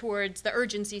far towards the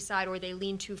urgency side, or they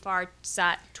lean too far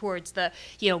towards the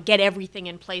get everything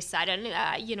in place side. And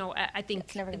I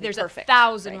think there's perfect,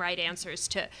 1,000 right answers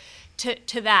to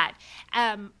that.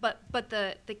 But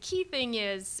the key thing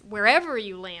is, wherever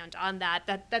you land on that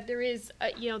there is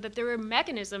that there are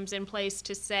mechanisms in place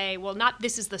to say, well, not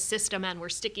this is the system and we're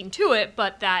sticking to it,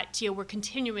 but that we're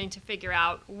continuing to figure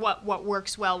out what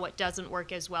works well, what doesn't work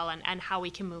as well, and how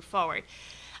we can move forward.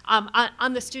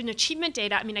 On the student achievement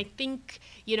data, I think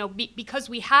because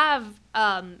we have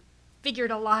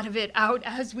figured a lot of it out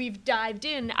as we've dived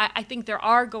in, I think there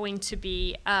are going to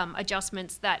be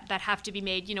adjustments that have to be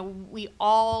made. We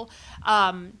all,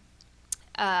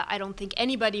 I don't think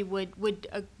anybody would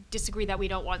disagree that we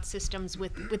don't want systems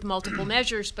with multiple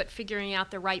measures, but figuring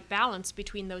out the right balance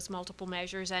between those multiple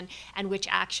measures and which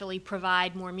actually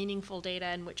provide more meaningful data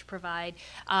and which provide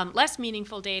less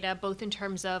meaningful data, both in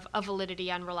terms of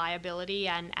validity and reliability,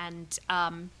 and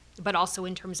but also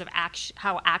in terms of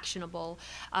how actionable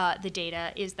the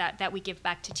data is that we give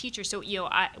back to teachers. So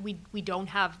we don't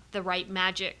have the right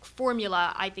magic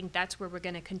formula. I think that's where we're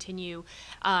going to continue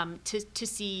to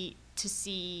see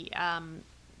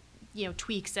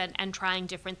tweaks and trying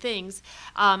different things.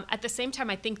 At the same time,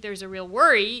 I think there's a real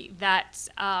worry that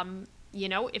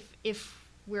if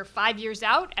we're 5 years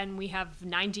out and we have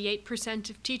 98%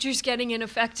 of teachers getting an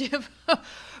effective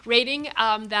rating,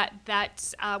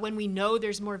 that's when we know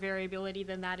there's more variability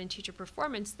than that in teacher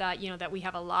performance, that we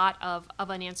have a lot of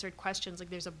unanswered questions. Like,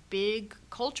 there's a big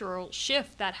cultural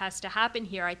shift that has to happen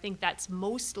here. I think that's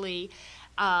mostly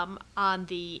on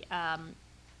the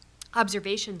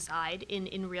observation side,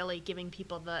 in really giving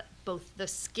people both the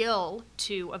skill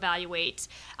to evaluate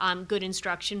good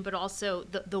instruction, but also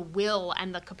the will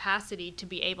and the capacity to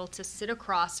be able to sit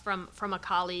across from a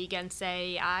colleague and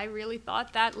say, I really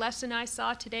thought that lesson I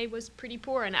saw today was pretty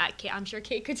poor. And I'm sure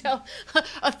Kate could tell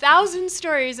 1,000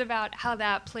 stories about how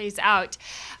that plays out.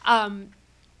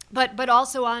 But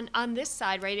also on this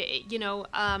side, right,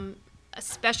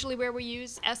 especially where we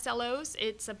use SLOs,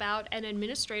 it's about an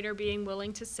administrator being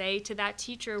willing to say to that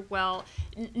teacher, well,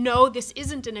 no, this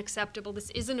isn't this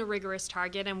isn't a rigorous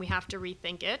target and we have to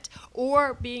rethink it.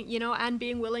 Or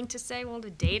being willing to say, well, the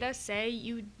data say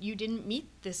you didn't meet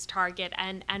this target,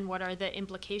 and what are the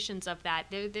implications of that?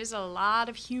 There's a lot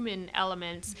of human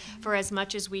elements for as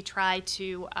much as we try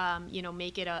to,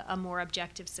 make it a more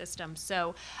objective system.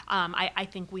 So I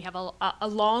think we have a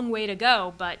long way to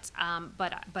go, but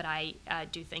I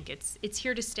do think it's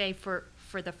here to stay for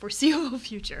the foreseeable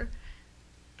future.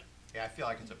 Yeah, I feel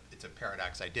like it's a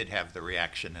paradox. I did have the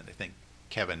reaction that I think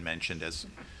Kevin mentioned as,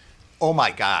 oh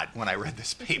my God, when I read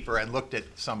this paper and looked at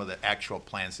some of the actual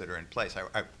plans that are in place.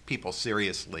 Are people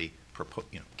seriously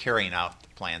carrying out the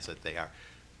plans that they are?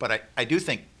 But I do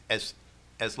think, as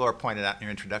Laura pointed out in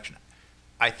your introduction,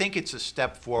 I think it's a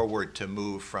step forward to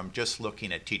move from just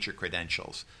looking at teacher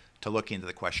credentials to looking into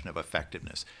the question of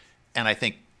effectiveness. And I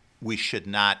think we should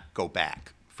not go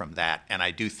back from that. And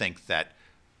I do think that,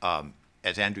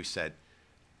 as Andrew said,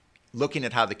 looking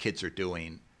at how the kids are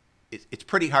doing, it's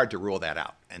pretty hard to rule that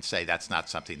out and say that's not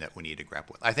something that we need to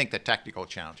grapple with. I think the technical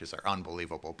challenges are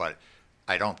unbelievable, but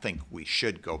I don't think we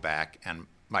should go back. And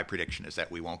my prediction is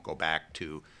that we won't go back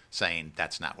to saying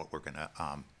that's not what we're going to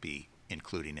be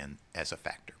including in as a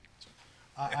factor.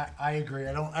 I agree.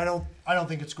 I don't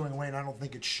think it's going away, and I don't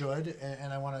think it should.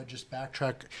 And I want to just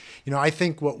backtrack. I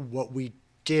think what we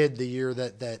did the year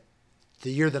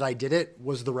that I did it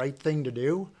was the right thing to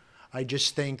do. I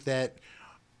just think that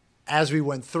as we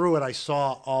went through it, I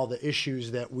saw all the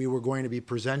issues that we were going to be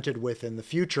presented with in the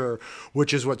future,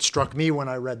 which is what struck me when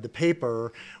I read the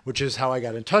paper, which is how I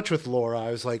got in touch with Laura.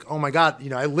 I was like, oh my God,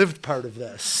 I lived part of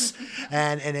this.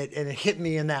 and it hit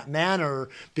me in that manner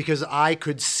because I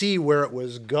could see where it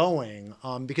was going,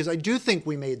 because I do think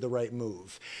we made the right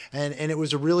move. And it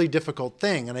was a really difficult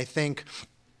thing. And I think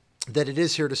that it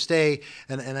is here to stay.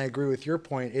 And I agree with your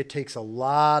point. It takes a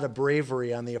lot of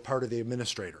bravery on the part of the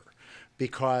administrator,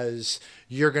 because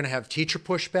you're going to have teacher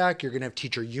pushback, you're going to have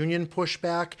teacher union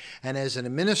pushback, and as an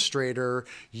administrator,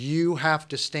 you have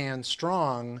to stand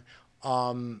strong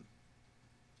to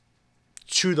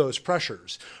those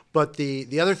pressures. But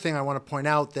the other thing I want to point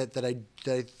out that I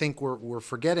think we're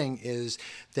forgetting is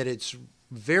that it's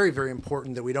very, very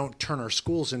important that we don't turn our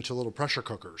schools into little pressure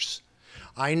cookers.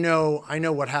 I know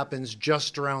what happens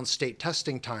just around state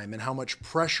testing time and how much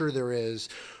pressure there is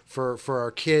for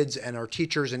our kids and our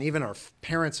teachers and even our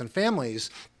parents and families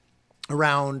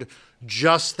around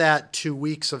just that 2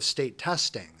 weeks of state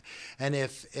testing. And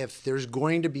if there's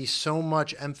going to be so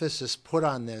much emphasis put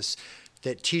on this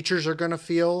that teachers are going to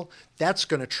feel, that's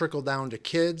going to trickle down to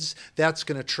kids, that's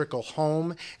going to trickle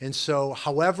home. And so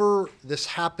however this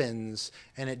happens,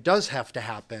 and it does have to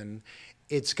happen,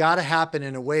 it's got to happen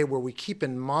in a way where we keep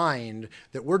in mind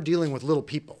that we're dealing with little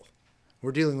people.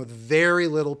 We're dealing with very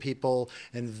little people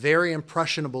and very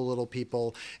impressionable little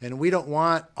people, and we don't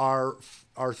want our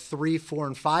 3, 4,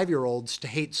 and 5-year-olds to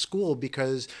hate school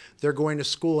because they're going to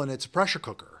school and it's a pressure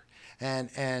cooker.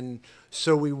 And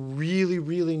so we really,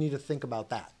 really need to think about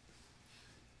that.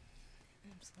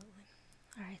 Absolutely.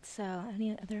 All right, so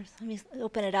any others? Let me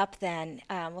open it up then.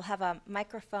 We'll have a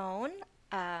microphone.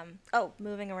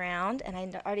 Moving around, and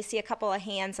I already see a couple of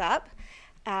hands up.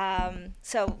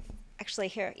 So actually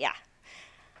here, yeah.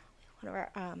 One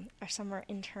of our summer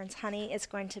interns, Honey, is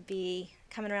going to be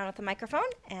coming around with the microphone,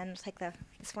 and we'll take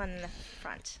this one in the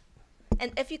front.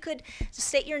 And if you could just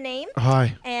state your name.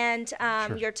 Hi. And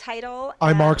Sure. your title.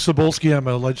 I'm Mark Cebulski. I'm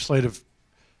a legislative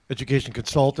education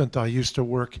consultant. I used to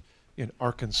work in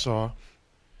Arkansas,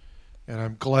 and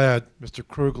I'm glad Mr.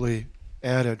 Krugli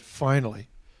added, finally,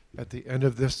 at the end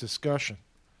of this discussion,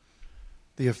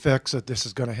 the effects that this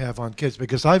is going to have on kids,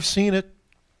 because I've seen it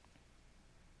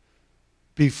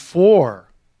before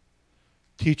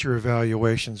teacher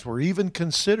evaluations were even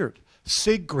considered.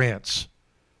 SIG grants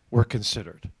were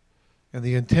considered. And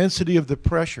the intensity of the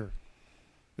pressure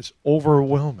is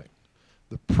overwhelming.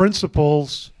 The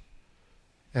principals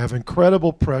have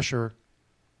incredible pressure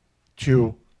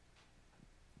to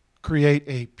create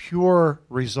a pure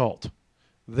result.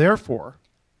 Therefore,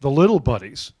 the little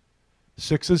buddies,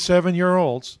 6 and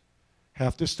 7-year-olds,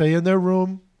 have to stay in their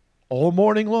room all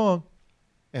morning long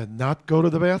and not go to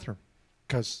the bathroom.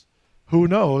 Because who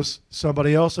knows,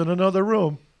 somebody else in another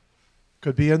room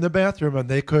could be in the bathroom and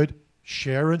they could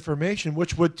share information,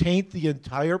 which would taint the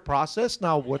entire process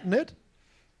now, wouldn't it?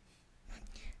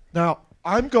 Now,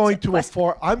 I'm going to a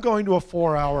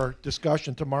 4-hour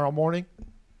discussion tomorrow morning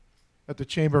at the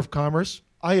Chamber of Commerce.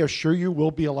 I assure you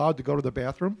we'll be allowed to go to the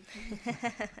bathroom.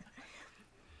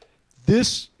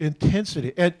 This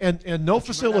intensity, and no But you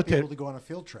might not be able facilitator. to go on a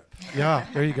field trip. Yeah,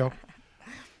 there you go.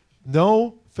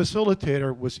 No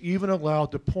facilitator was even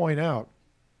allowed to point out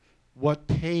what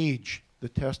page the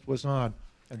test was on.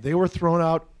 And they were thrown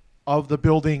out of the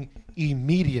building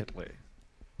immediately.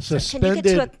 Suspended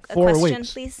Can you get to a 4 question,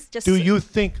 weeks. please? Just Do so- you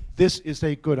think this is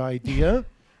a good idea?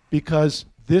 Because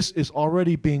this is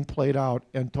already being played out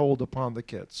and told upon the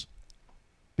kids.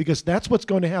 Because that's what's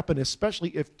going to happen, especially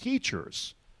if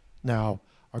teachers now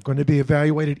are going to be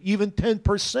evaluated even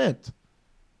 10%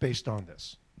 based on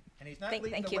this. And he's not Thank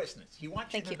leading the you. witness. He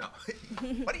wants Thank you to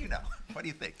know. What do you know? What do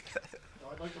you think?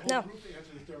 I'd like the No. whole group to answer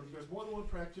this. There's more than one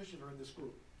practitioner in this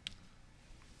group.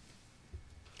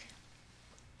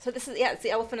 So this is, it's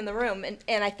the elephant in the room,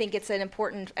 and I think it's an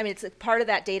important, it's a part of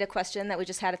that data question that we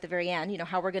just had at the very end,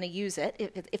 how we're going to use it,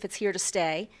 if it's here to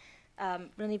stay.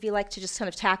 Would any of you like to just kind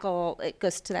of tackle, it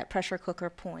goes to that pressure cooker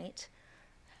point,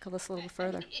 go this a little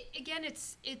further. Again,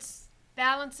 it's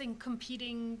balancing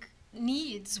competing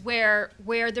needs where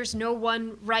there's no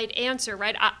one right answer,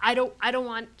 right? I don't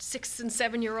want 6 and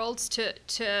 7-year-olds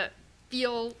to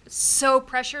feel so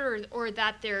pressured or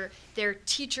that their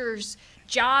teachers'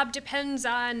 job depends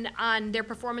on their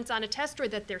performance on a test, or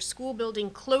that their school building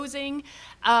closing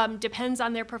depends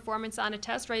on their performance on a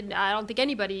test, right? I don't think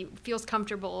anybody feels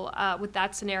comfortable with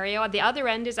that scenario. At the other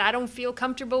end is I don't feel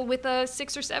comfortable with a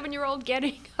 6 or 7-year-old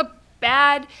getting a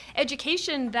bad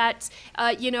education that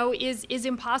is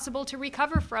impossible to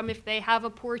recover from if they have a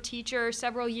poor teacher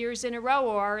several years in a row,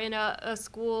 or in a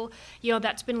school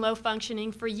that's been low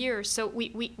functioning for years. So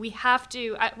we have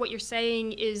to, what you're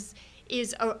saying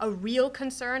is a real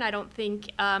concern. I don't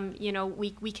think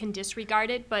we can disregard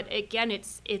it, but again,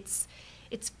 it's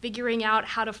figuring out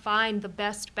how to find the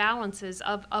best balances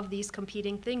of these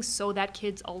competing things so that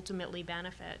kids ultimately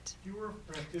benefit. If you were a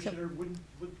practitioner,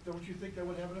 don't you think that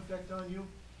would have an effect on you?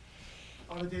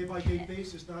 On a day-by-day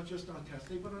basis, not just on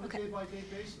testing, but on a day-by-day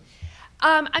basis?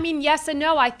 Yes and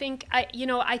no. I think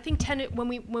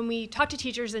when we talk to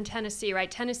teachers in Tennessee, right?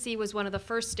 Tennessee was one of the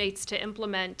first states to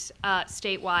implement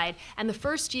statewide, and the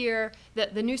first year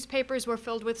the newspapers were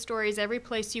filled with stories. Every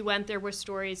place you went, there were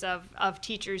stories of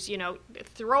teachers,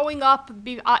 throwing up,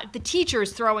 the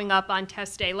teachers throwing up on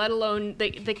test day, let alone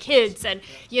the kids, and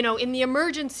in the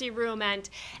emergency room,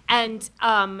 and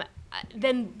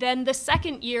then the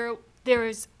second year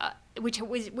there's. Which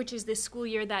is this school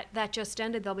year that just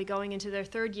ended. They'll be going into their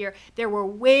third year. There were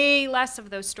way less of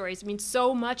those stories.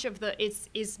 So much of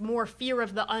is more fear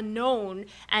of the unknown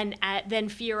and than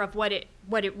fear of what it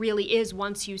really is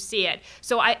once you see it.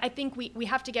 So I think we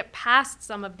have to get past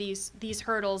some of these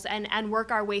hurdles and work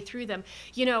our way through them.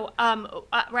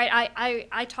 Right?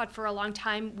 I taught for a long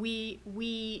time.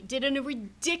 We did a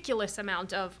ridiculous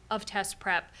amount of test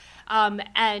prep.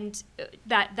 And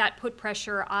that put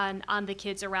pressure on the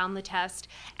kids around the test.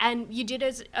 And you did,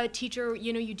 as a teacher,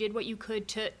 you did what you could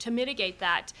to mitigate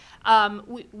that.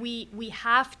 We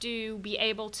have to be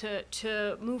able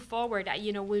to move forward.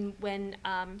 When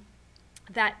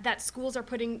that schools are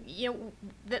putting,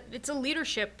 it's a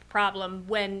leadership problem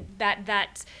when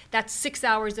that 6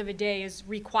 hours of a day is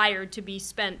required to be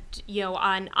spent,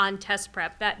 on test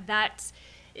prep.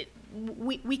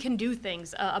 We can do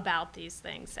things about these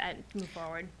things and move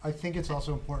forward. I think it's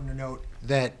also important to note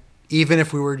that even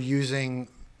if we were using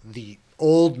the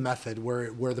old method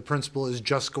where the principal is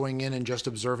just going in and just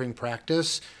observing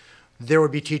practice, there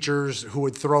would be teachers who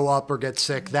would throw up or get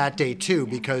sick that day too,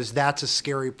 because that's a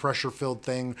scary pressure-filled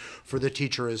thing for the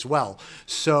teacher as well.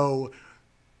 So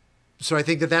I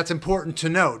think that's important to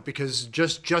note, because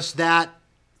just that,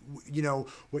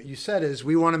 what you said is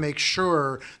we want to make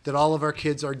sure that all of our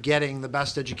kids are getting the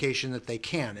best education that they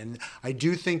can. And I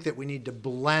do think that we need to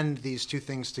blend these two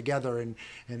things together. And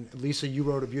Lisa, you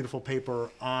wrote a beautiful paper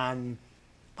on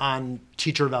on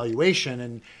teacher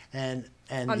evaluation and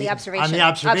on the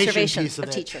observation piece of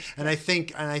it. Teachers. And I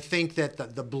think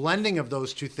that the blending of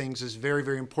those two things is very,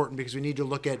 very important, because we need to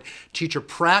look at teacher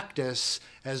practice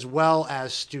as well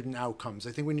as student outcomes.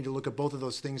 I think we need to look at both of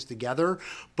those things together.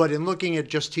 But in looking at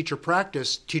just teacher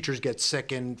practice, teachers get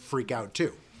sick and freak out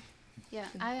too. Yeah,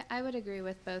 I would agree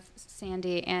with both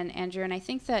Sandy and Andrew, and I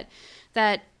think that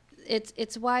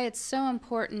it's why it's so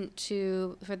important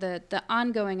for the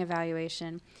ongoing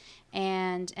evaluation,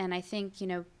 and I think, you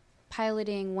know,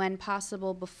 piloting when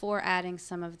possible before adding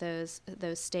some of those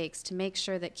stakes to make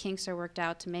sure that kinks are worked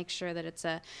out, to make sure that it's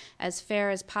a as fair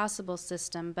as possible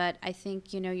system. But I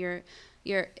think, you know, you're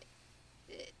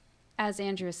as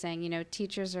Andrew was saying, you know,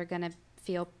 teachers are going to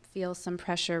feel some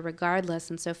pressure regardless,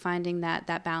 and so finding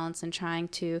that balance and trying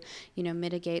to, you know,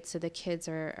 mitigate so the kids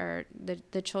are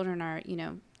the children are, you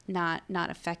know, not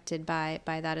affected by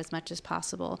that as much as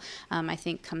possible, I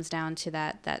think comes down to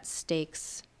that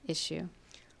stakes issue.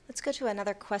 Let's go to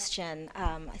another question.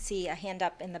 I see a hand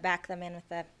up in the back, the man with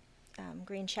the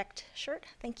green checked shirt.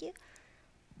 Thank you.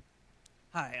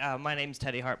 Hi, my name is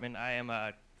Teddy Hartman. I am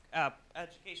a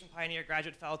education pioneer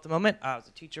graduate fellow at the moment. I was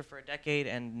a teacher for a decade,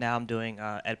 and now I'm doing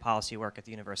ed policy work at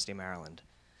the University of Maryland.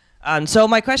 So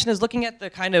my question is, looking at the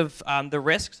kind of the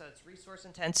risks that it's resource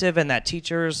intensive and that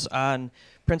teachers and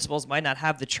principals might not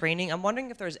have the training, I'm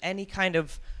wondering if there's any kind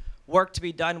of work to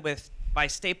be done by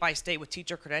state with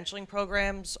teacher credentialing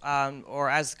programs, or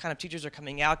as kind of teachers are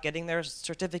coming out getting their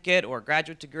certificate or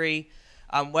graduate degree,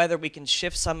 whether we can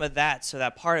shift some of that so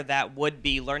that part of that would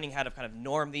be learning how to kind of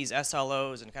norm these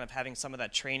SLOs and kind of having some of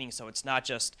that training, so it's not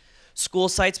just school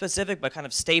site specific but kind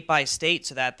of state by state,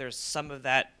 so that there's some of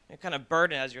that kind of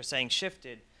burden, as you're saying,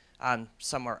 shifted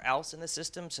somewhere else in the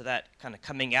system, so that kind of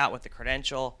coming out with the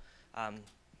credential,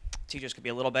 teachers could be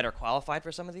a little better qualified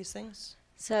for some of these things.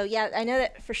 So yeah, I know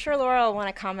that for sure Laura will want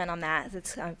to comment on that.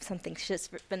 It's something she's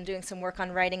been doing some work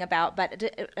on writing about. But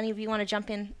any of you want to jump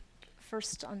in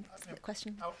first on the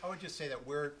question? I would just say that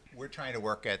we're trying to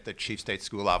work at the Chief State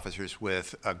School Officers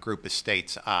with a group of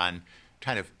states on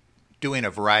kind of doing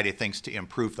a variety of things to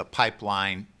improve the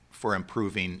pipeline for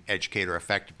improving educator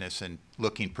effectiveness, and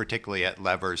looking particularly at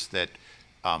levers that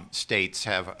states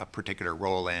have a particular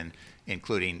role in,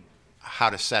 including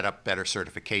how to set up better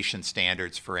certification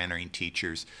standards for entering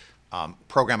teachers,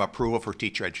 program approval for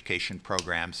teacher education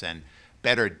programs, and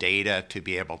better data to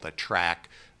be able to track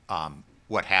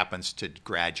what happens to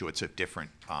graduates of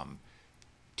different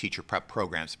teacher prep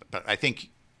programs. But I think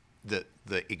the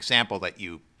example that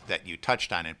you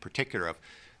touched on in particular of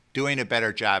doing a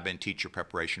better job in teacher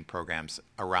preparation programs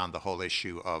around the whole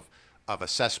issue of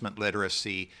assessment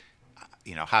literacy,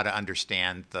 you know, how to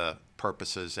understand the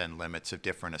purposes and limits of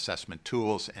different assessment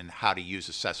tools, and how to use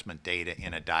assessment data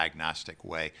in a diagnostic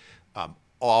way,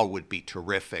 all would be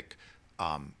terrific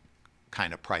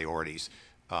kind of priorities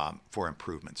for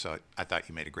improvement. So I thought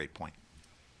you made a great point.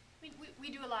 We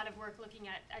do a lot of work looking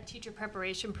at teacher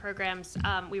preparation programs.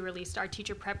 We released our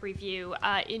teacher prep review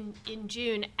in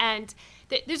June, and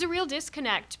there's a real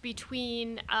disconnect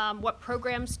between what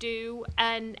programs do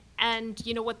and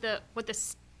you know what the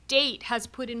state has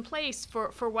put in place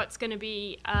for what's going to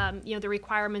be you know, the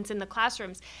requirements in the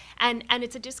classrooms, and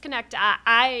it's a disconnect.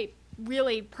 I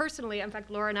really personally, in fact,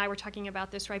 Laura and I were talking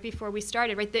about this right before we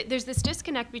started, right? There's this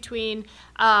disconnect between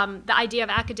the idea of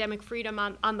academic freedom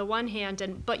on the one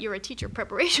hand, but you're a teacher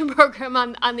preparation program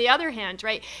on the other hand,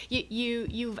 right?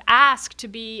 You've asked to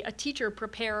be a teacher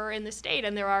preparer in the state,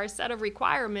 and there are a set of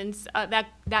requirements that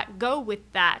go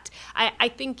with that. I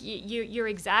think you're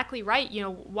exactly right. You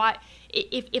know,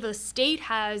 if a state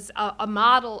has a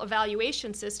model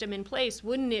evaluation system in place,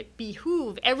 wouldn't it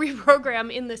behoove every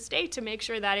program in the state to make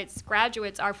sure that its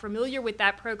graduates are familiar with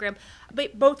that program,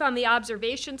 but both on the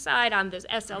observation side, on the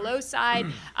SLO side?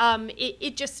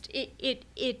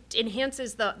 It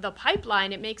enhances the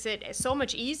pipeline. It makes it so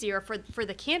much easier for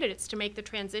the candidates to make the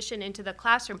transition into the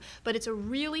classroom. But it's a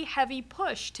really heavy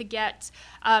push to get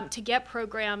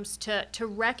programs to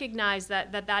recognize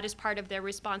that is part of their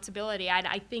responsibility. And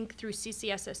I think through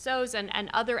CCSSOs and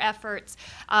other efforts,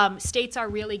 states are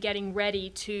really getting ready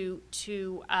to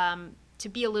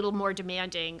be a little more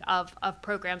demanding of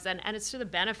programs, and it's to the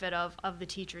benefit of the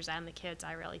teachers and the kids,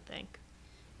 I really think.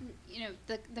 You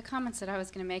know, the comments that I was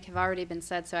going to make have already been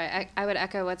said, so I would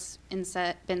echo what's been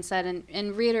said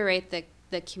and reiterate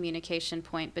the communication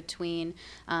point between,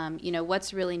 you know,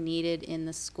 what's really needed in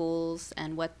the schools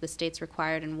and what the state's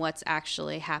required and what's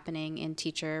actually happening in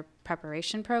teacher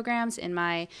preparation programs. In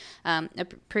my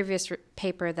previous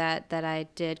paper that I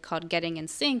did called Getting in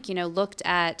Sync, looked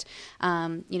at,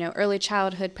 early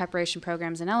childhood preparation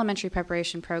programs and elementary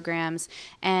preparation programs,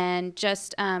 and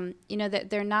just, that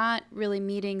they're not really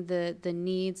meeting the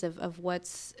needs of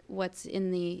what's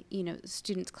in the,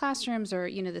 students' classrooms, or,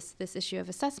 this issue of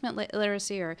assessment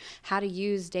literacy, or how to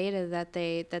use data that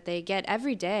they get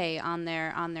every day on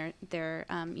their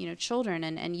children,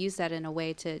 and use that in a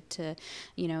way to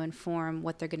inform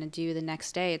what they're going to do the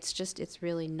next day. It's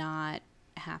really not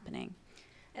happening.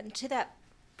 And to that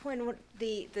point,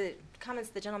 the comments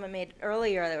the gentleman made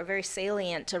earlier that were very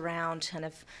salient around kind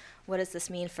of what does this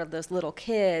mean for those little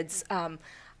kids. I'm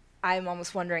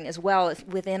almost wondering as well, if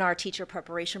within our teacher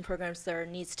preparation programs there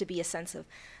needs to be a sense of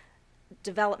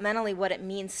developmentally what it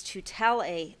means to tell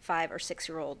a 5 or 6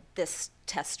 year old this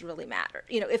test really mattered.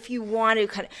 If you want to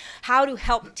kind of how to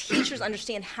help teachers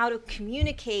understand how to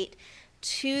communicate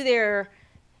to their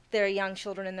young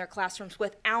children in their classrooms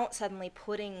without suddenly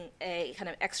putting a kind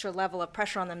of extra level of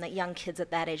pressure on them that young kids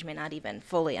at that age may not even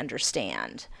fully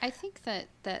understand. I think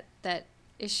that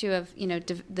issue of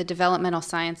the developmental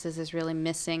sciences is really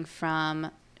missing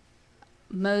from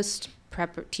most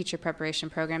teacher preparation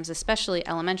programs, especially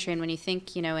elementary. And when you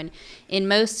think, in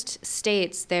most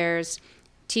states, there's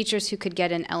teachers who could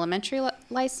get an elementary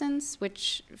license,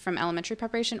 which from elementary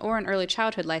preparation, or an early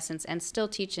childhood license, and still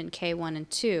teach in K1 and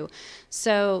 2.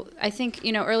 So I think,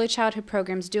 early childhood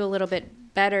programs do a little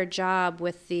bit better job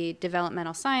with the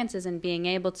developmental sciences and being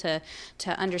able to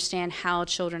understand how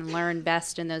children learn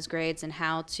best in those grades, and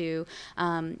how to,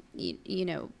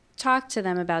 talk to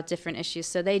them about different issues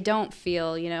so they don't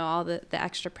feel, all the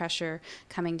extra pressure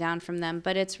coming down from them.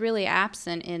 But it's really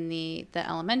absent in the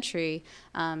elementary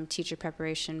teacher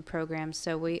preparation programs.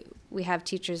 So we have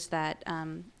teachers that,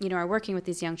 are working with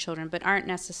these young children but aren't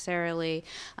necessarily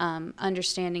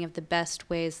understanding of the best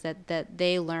ways that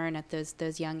they learn at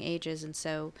those young ages. And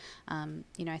so,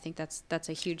 I think that's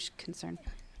a huge concern.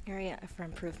 Area for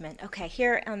improvement. Okay,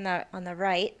 here on the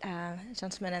right,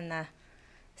 gentleman in the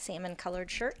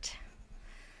salmon-colored shirt.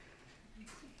 I'm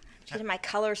getting my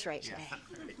colors right today.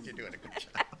 You're doing a good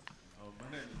job.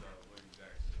 My name is William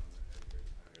Jackson. I'm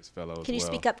an Education Fellow as Can you well.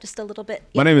 speak up just a little bit?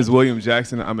 My name is William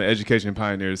Jackson. I'm an Education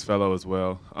Pioneers Fellow as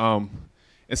well.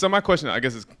 And so my question, I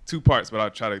guess, is 2 parts, but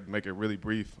I'll try to make it really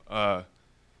brief.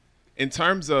 In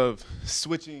terms of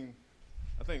switching,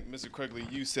 I think, Mr. Quigley,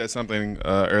 you said something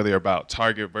earlier about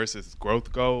target versus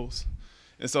growth goals.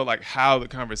 And so, like, how the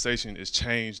conversation is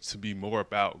changed to be more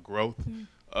about growth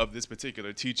of this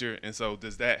particular teacher. And so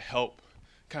does that help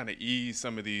kind of ease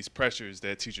some of these pressures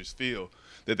that teachers feel,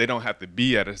 that they don't have to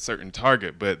be at a certain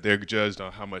target, but they're judged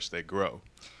on how much they grow?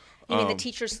 You mean the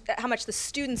teachers, how much the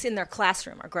students in their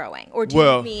classroom are growing? Or do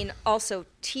you mean also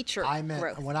teacher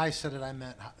growth? When I said it, I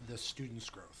meant the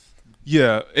students' growth.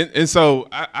 Yeah, and so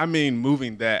I mean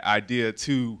moving that idea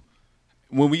to,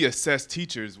 when we assess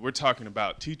teachers, we're talking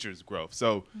about teachers' growth.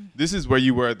 So this is where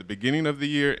you were at the beginning of the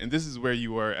year, and this is where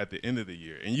you were at the end of the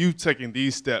year. And you've taken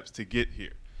these steps to get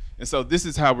here. And so this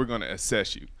is how we're going to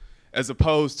assess you, as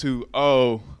opposed to,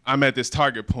 oh, I'm at this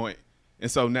target point, and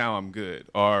so now I'm good.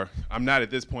 Or I'm not at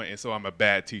this point, and so I'm a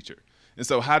bad teacher. And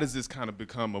so how does this kind of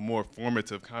become a more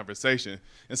formative conversation?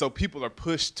 And so people are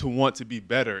pushed to want to be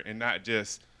better and not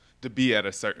just to be at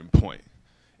a certain point.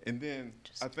 And then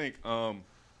I think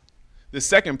the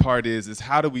second part is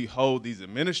how do we hold these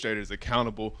administrators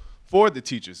accountable for the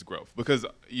teachers' growth? Because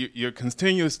you're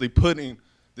continuously putting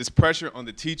this pressure on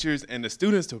the teachers and the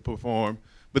students to perform,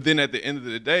 but then at the end of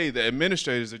the day, the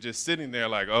administrators are just sitting there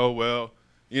like, oh, well,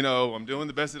 I'm doing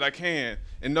the best that I can,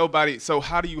 and nobody. So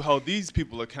how do you hold these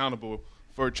people accountable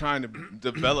for trying to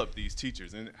develop these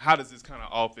teachers? And how does this kind of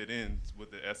all fit in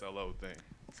with the SLO thing?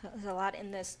 So there's a lot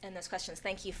in this questions.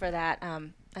 Thank you for that.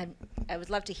 I would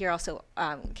love to hear also,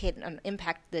 Kate,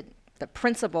 impact the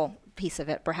principal piece of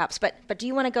it, perhaps. But do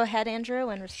you want to go ahead, Andrew,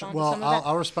 and respond to some of that?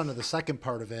 I'll respond to the second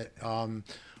part of it.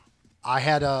 I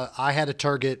had a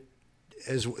target,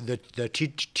 as the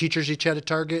teachers each had a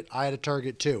target. I had a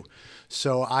target too.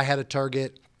 So I had a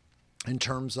target in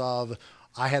terms of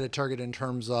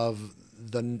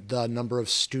the number of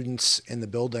students in the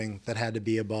building that had to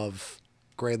be above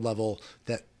grade level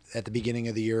that at the beginning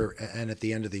of the year and at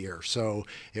the end of the year. So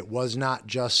it was not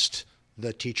just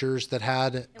the teachers that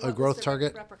had a growth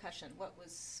target. Repercussion? What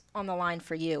was on the line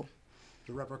for you?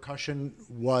 The repercussion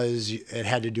was it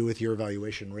had to do with your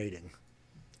evaluation rating.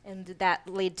 And did that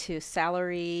lead to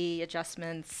salary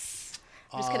adjustments?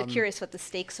 I'm just kind of curious what the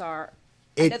stakes are.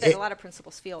 I know that a lot of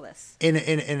principals feel this. In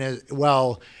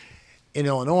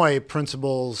Illinois,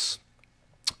 principals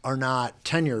are not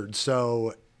tenured,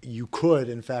 so you could,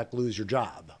 in fact, lose your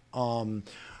job.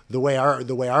 The way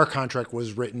our contract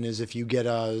was written is if you get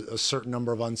a certain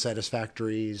number of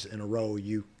unsatisfactories in a row,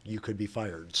 you could be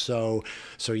fired. So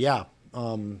yeah,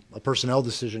 a personnel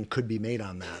decision could be made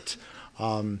on that.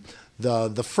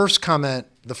 The first comment,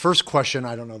 the first question,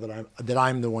 I don't know that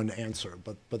I'm the one to answer,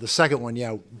 but the second one,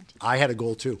 yeah, I had a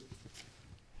goal too.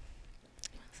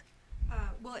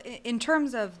 Well, in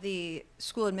terms of the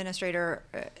school administrator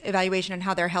evaluation and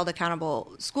how they're held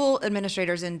accountable, school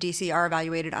administrators in DC are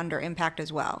evaluated under impact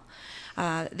as well.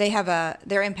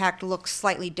 Their impact looks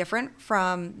slightly different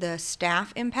from the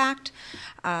staff impact.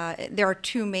 There are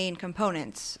two main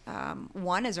components.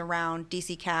 One is around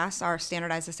DC CAS, our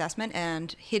standardized assessment,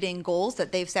 and hitting goals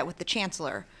that they've set with the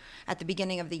chancellor at the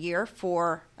beginning of the year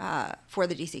for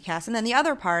the DC CAS. And then the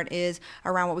other part is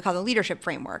around what we call the leadership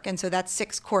framework. And so that's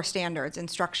 6 core standards: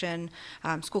 instruction,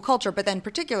 school culture, but then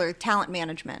particularly talent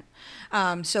management.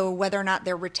 So whether or not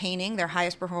they're retaining their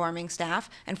highest performing staff,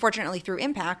 and fortunately through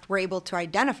impact, we're able to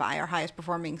identify our highest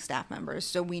performing staff members.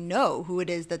 So we know who it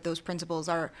is that those principals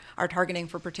are targeting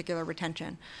for particular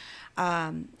retention.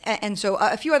 And so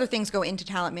a few other things go into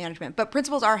talent management, but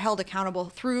principals are held accountable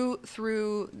through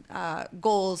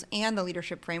goals and the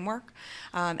leadership framework.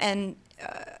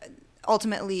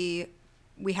 Ultimately,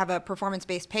 we have a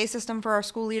performance-based pay system for our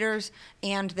school leaders,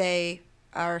 and they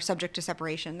are subject to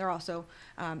separation. They're also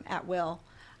at will.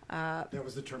 That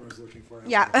was the term I was looking for.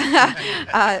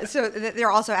 Yeah. So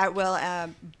they're also at will,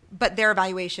 but their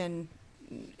evaluation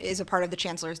is a part of the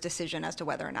chancellor's decision as to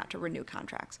whether or not to renew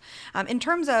contracts. In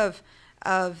terms of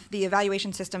the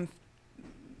evaluation system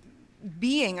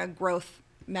being a growth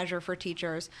measure for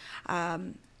teachers,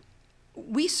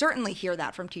 we certainly hear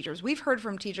that from teachers. We've heard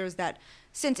from teachers that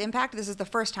since impact, this is the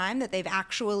first time that they've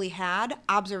actually had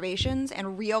observations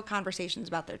and real conversations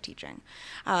about their teaching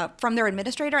from their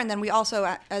administrator. And then we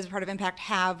also, as part of impact,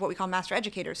 have what we call master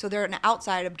educators. So they're an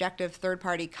outside, objective,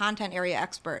 third-party content area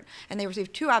expert. And they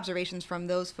received 2 observations from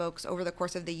those folks over the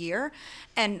course of the year.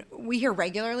 And we hear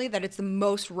regularly that it's the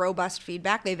most robust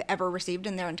feedback they've ever received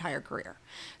in their entire career.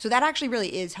 So that actually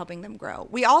really is helping them grow.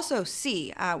 We also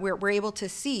see, we're able to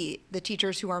see the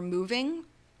teachers who are moving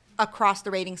across the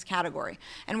ratings category.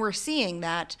 And we're seeing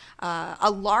that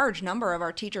a large number of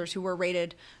our teachers who were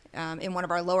rated in one of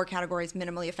our lower categories,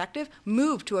 minimally effective,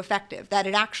 move to effective. That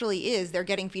it actually is, they're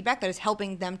getting feedback that is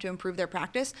helping them to improve their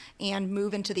practice and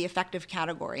move into the effective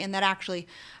category. And that actually,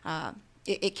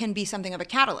 it can be something of a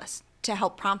catalyst to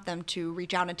help prompt them to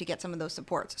reach out and to get some of those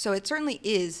supports. So it certainly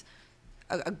is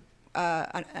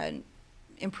an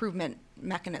improvement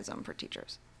mechanism for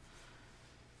teachers.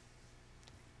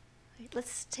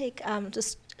 Let's take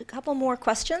just a couple more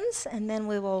questions, and then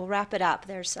we will wrap it up.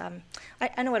 There's,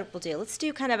 I know what we'll do. Let's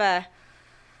do kind of a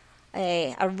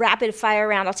rapid fire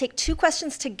round. I'll take 2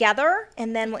 questions together,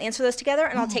 and then we'll answer those together,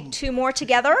 and I'll take 2 more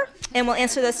together, and we'll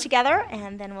answer those together,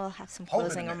 and then we'll have some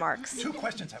closing remarks. 2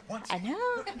 questions at once. I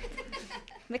know.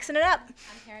 Mixing it up.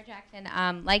 I'm Tara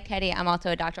Jackson. Like Teddy, I'm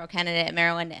also a doctoral candidate at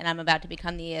Maryland, and I'm about to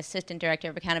become the Assistant Director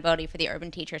of Accountability for the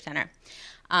Urban Teacher Center.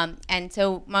 And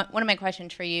so one of my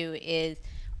questions for you is,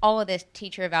 all of this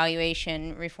teacher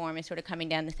evaluation reform is sort of coming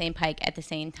down the same pike at the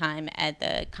same time as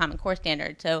the Common Core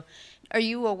standard. So are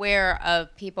you aware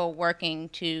of people working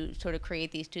to sort of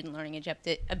create these student learning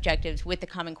objectives with the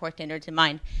Common Core standards in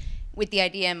mind, with the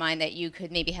idea in mind that you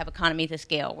could maybe have economies of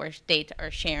scale where states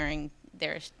are sharing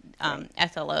their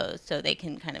SLOs so they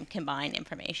can kind of combine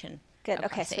information? Good.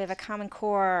 Okay, so we have a Common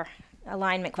Core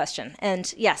alignment question.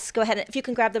 And yes, go ahead. If you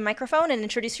can grab the microphone and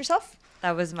introduce yourself.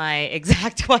 That was my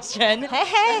exact question.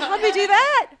 Hey, how'd we do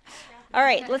that? All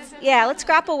right, let's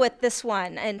grapple with this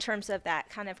one in terms of that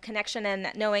kind of connection,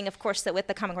 and knowing, of course, that with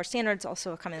the Common Core standards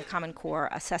also come in the Common Core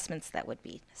assessments that would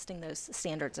be testing those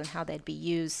standards and how they'd be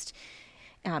used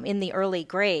in the early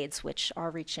grades, which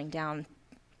are reaching down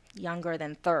younger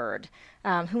than 3rd.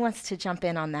 Who wants to jump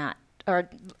in on that? Or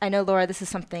I know, Laura, this is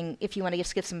something, if you want to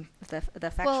just give some the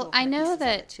factual. Well, I know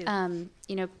that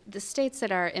you know, the states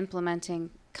that are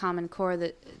implementing Common Core,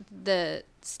 the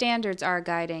standards are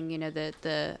guiding,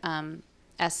 the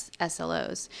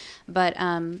SLOs. But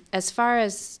as far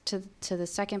as to the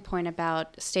second point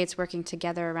about states working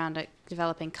together around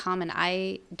developing common,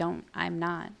 I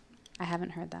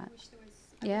haven't heard that.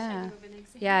 Yeah,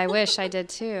 I wish I did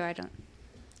too. I don't.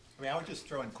 I mean, I would just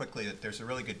throw in quickly that there's a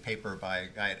really good paper by a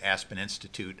guy at Aspen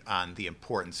Institute on the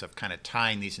importance of kind of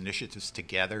tying these initiatives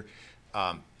together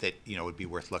that, would be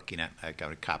worth looking at. I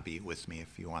got a copy with me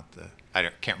if you want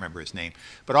can't remember his name.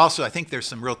 But also, I think there's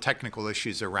some real technical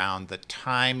issues around the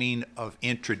timing of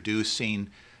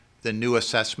introducing the new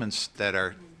assessments that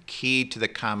are key to the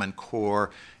Common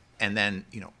Core, and then,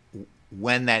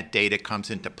 when that data comes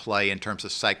into play in terms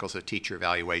of cycles of teacher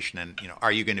evaluation, and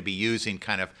are you going to be using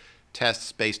kind of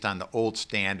tests based on the old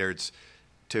standards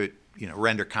to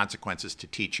render consequences to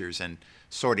teachers, and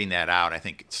sorting that out. I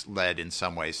think it's led in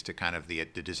some ways to kind of the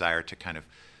desire to kind of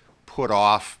put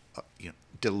off,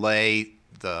 delay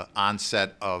the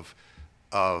onset of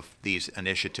these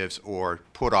initiatives, or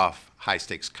put off high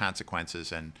stakes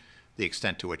consequences and the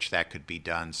extent to which that could be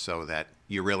done, so that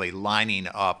you're really lining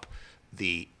up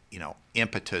the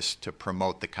impetus to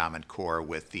promote the Common Core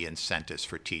with the incentives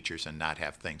for teachers, and not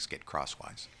have things get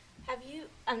crosswise. Have you,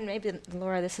 and maybe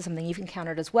Laura, this is something you've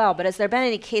encountered as well, but has there been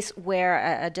any case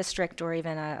where a district or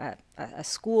even a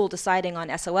school deciding on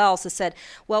SOLs has said,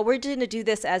 well, we're going to do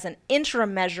this as an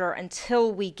interim measure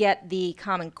until we get the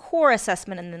Common Core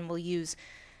assessment, and then we'll use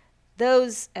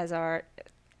those as our,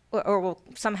 or we'll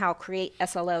somehow create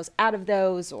SLOs out of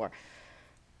those, or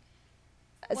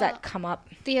has that come up?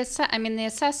 The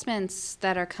assessments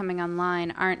that are coming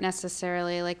online aren't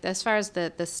necessarily, like, as far as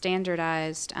the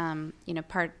standardized,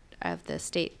 part of the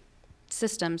state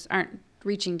systems aren't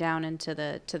reaching down into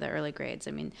the early grades.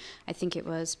 I think it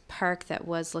was Park that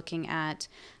was looking at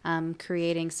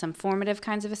creating some formative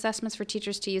kinds of assessments for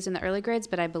teachers to use in the early grades,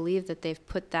 but I believe that they've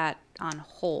put that on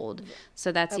hold.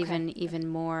 So that's even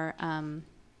more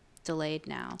delayed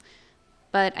now.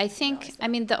 But I think,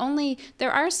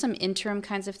 there are some interim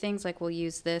kinds of things, like we'll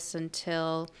use this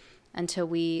until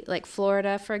we, like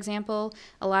Florida, for example,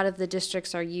 a lot of the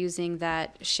districts are using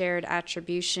that shared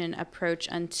attribution approach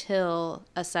until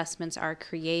assessments are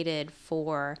created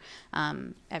for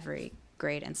every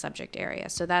grade and subject area.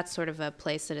 So that's sort of a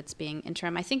place that it's being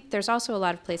interim. I think there's also a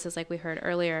lot of places, like we heard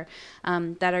earlier,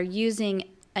 that are using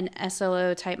an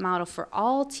SLO type model for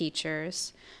all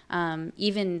teachers,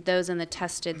 even those in the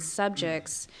tested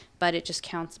subjects, but it just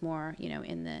counts more,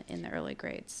 in the early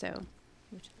grades. So.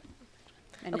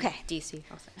 And okay. DC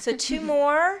also. So two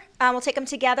more. We'll take them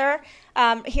together.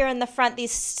 Here in the front,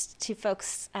 these two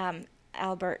folks,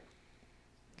 Albert,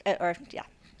 the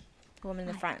woman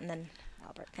in the front, and then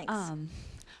Albert. Thanks.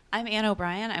 I'm Ann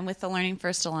O'Brien. I'm with the Learning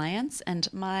First Alliance, and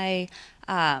my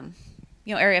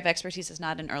area of expertise is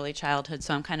not in early childhood,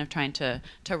 so I'm kind of trying to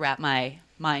wrap my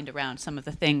mind around some of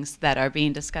the things that are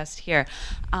being discussed here.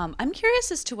 I'm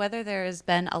curious as to whether there has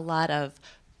been a lot of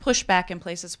pushback in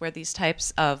places where these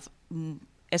types of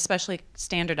especially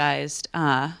standardized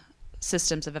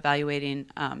systems of evaluating,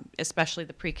 especially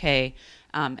the pre-K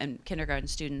and kindergarten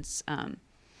students,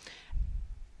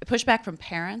 pushback from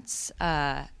parents,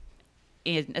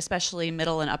 especially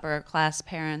middle and upper class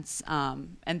parents,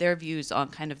 and their views on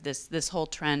kind of this whole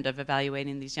trend of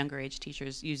evaluating these younger age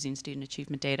teachers using student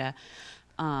achievement data.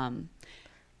 And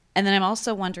then I'm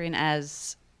also wondering,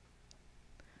 as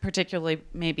particularly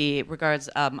maybe regards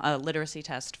a literacy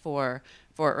test for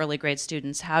early grade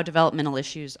students, how child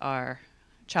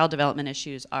development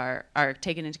issues are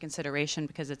taken into consideration,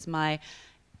 because it's my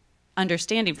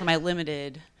understanding from my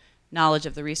limited knowledge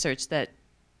of the research that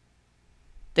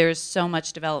there's so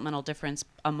much developmental difference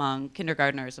among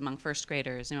kindergartners, among first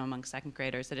graders, among second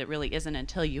graders, that it really isn't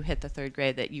until you hit the third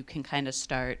grade that you can kind of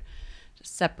start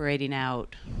separating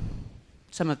out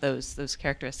some of those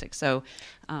characteristics. So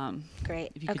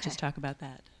great. If you could just talk about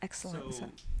that. Excellent. So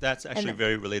that's actually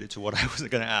very related to what I was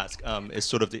going to ask. It's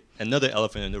sort of another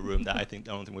elephant in the room that I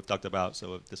don't think we've talked about.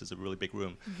 So this is a really big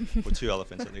room with two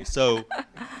elephants at least. So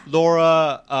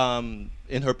Laura,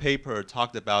 in her paper,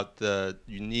 talked about the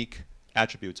unique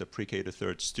attributes of pre-K to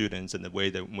third students and the way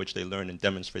in which they learn and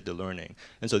demonstrate the learning.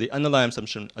 And so the underlying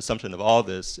assumption of all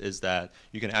this is that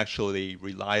you can actually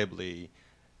reliably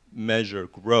measure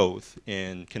growth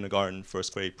in kindergarten,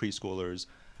 first grade, preschoolers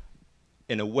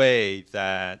in a way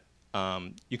that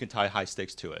you can tie high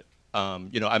stakes to it.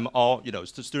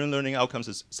 Student learning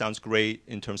outcomes sounds great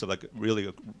in terms of like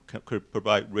really could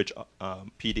provide rich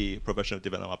PD, professional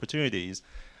development opportunities,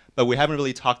 but we haven't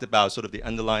really talked about sort of the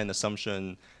underlying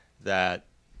assumption that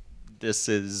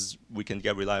we can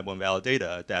get reliable and valid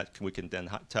data that we can then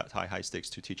tie high stakes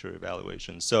to teacher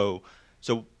evaluation. So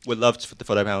we'd love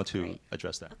for that panel to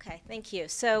address that. Okay, thank you.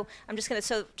 So I'm just going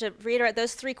to reiterate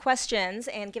those three questions,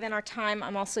 and given our time,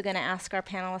 I'm also going to ask our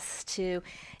panelists to,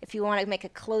 if you want to make a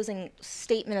closing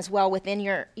statement as well within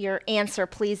your answer,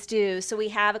 please do. So we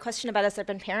have a question about, has there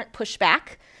been parent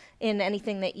pushback in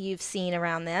anything that you've seen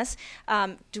around this?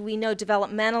 Do we know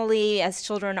developmentally, as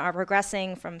children are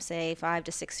progressing from, say, 5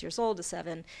 to 6 years old to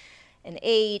 7 and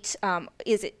 8,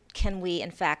 can we in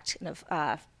fact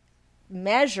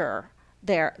measure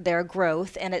their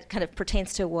growth, and it kind of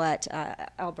pertains to what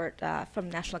Albert from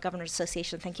National Governors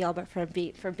Association, thank you, Albert,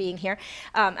 for being here.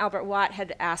 Albert Watt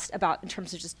had asked about in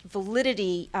terms of just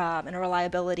validity and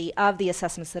reliability of the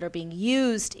assessments that are being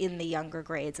used in the younger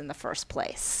grades in the first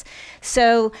place.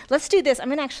 So let's do this. I'm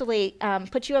going to actually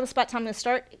put you on the spot, Tom. I'm going to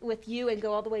start with you and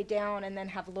go all the way down, and then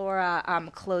have Laura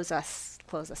close us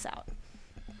out.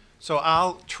 So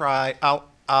I'll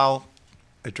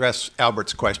address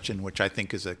Albert's question, which I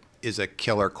think is a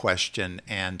killer question,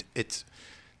 and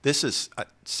this is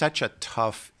such a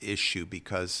tough issue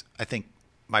because I think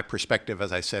my perspective,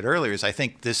 as I said earlier, is I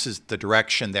think this is the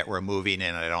direction that we're moving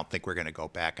in, and I don't think we're going to go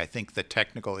back. I think the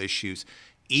technical issues,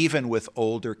 even with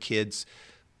older kids,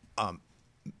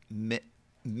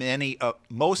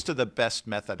 most of the best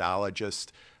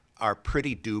methodologists are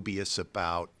pretty dubious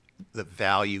about the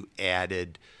value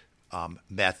added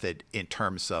method in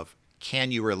terms of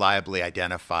can you reliably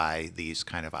identify these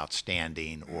kind of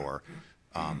outstanding or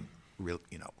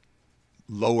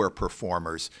lower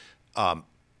performers,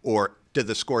 or do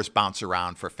the scores bounce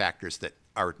around for factors that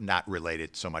are not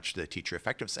related so much to the teacher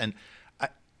effectiveness? And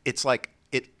it's like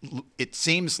it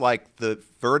seems like the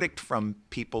verdict from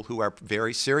people who are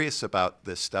very serious about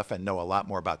this stuff and know a lot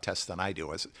more about tests than I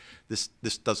do is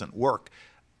this doesn't work.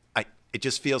 It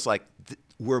just feels like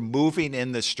we're moving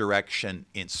in this direction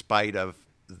in spite of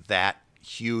that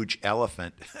huge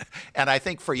elephant. And I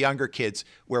think for younger kids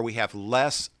where we have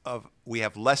less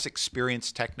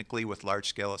experience technically with large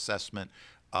scale assessment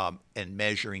and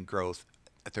measuring growth,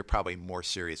 they're probably more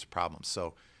serious problems.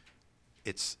 So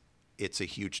it's a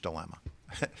huge dilemma.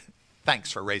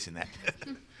 Thanks for raising that.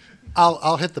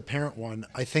 I'll hit the parent one.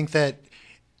 I think that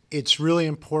it's really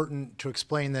important to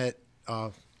explain that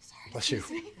bless you.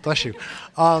 Bless you.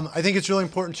 I think it's really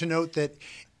important to note that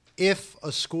if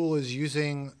a school is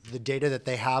using the data that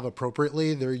they have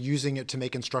appropriately, they're using it to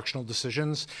make instructional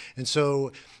decisions. And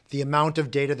so the amount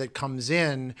of data that comes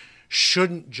in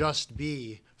shouldn't just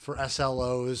be for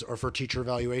SLOs or for teacher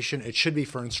evaluation. It should be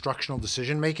for instructional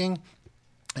decision making.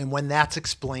 And when that's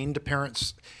explained to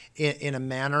parents in a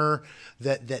manner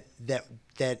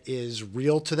that is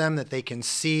real to them, that they can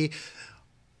see,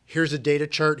 here's a data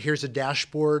chart, here's a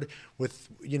dashboard with,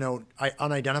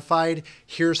 unidentified,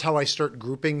 here's how I start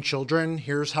grouping children,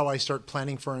 here's how I start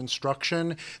planning for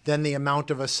instruction, then the amount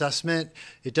of assessment,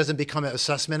 it doesn't become an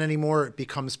assessment anymore, it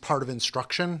becomes part of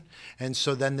instruction. And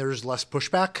so then there's less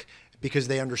pushback because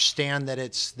they understand that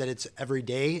it's every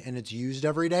day and it's used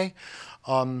every day.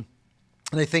 And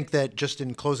I think that just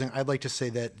in closing, I'd like to say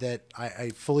that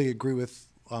I fully agree with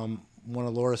one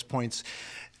of Laura's points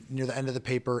near the end of the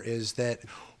paper is that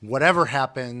whatever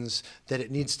happens, that it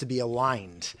needs to be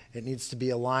aligned. It needs to be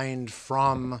aligned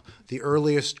from the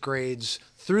earliest grades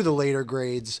through the later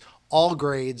grades, all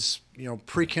grades,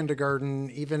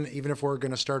 pre-kindergarten, even if we're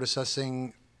going to start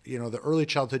assessing, the early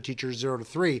childhood teachers 0 to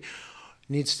 3,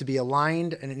 needs to be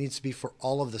aligned, and it needs to be for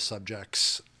all of the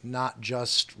subjects, not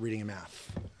just reading and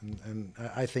math. And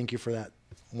I thank you for that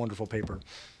wonderful paper.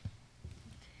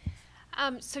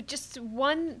 So just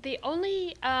the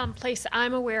only place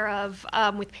I'm aware of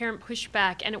with parent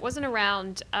pushback, and it wasn't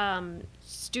around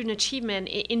student achievement,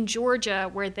 in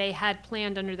Georgia, where they had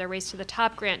planned under their Race to the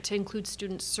Top grant to include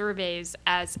student surveys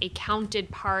as a counted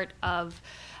part of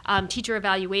teacher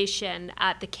evaluation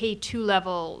at the K-2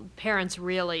 level. Parents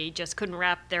really just couldn't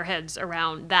wrap their heads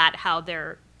around that, how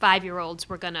their 5-year-olds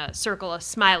were going to circle a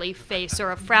smiley face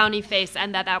or a frowny face,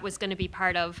 and that was going to be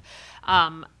part of,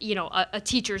 a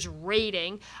teacher's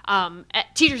rating.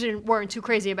 Teachers weren't too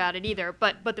crazy about it either,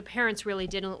 but the parents really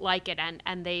didn't like it,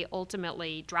 and they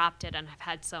ultimately dropped it and have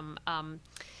had some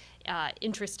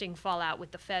interesting fallout with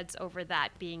the feds over that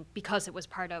because it was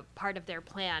part of their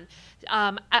plan.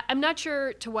 I'm not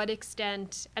sure to what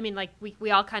extent. I mean, like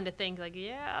we all kind of think like,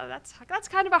 yeah, that's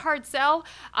kind of a hard sell,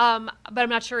 but I'm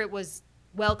not sure it was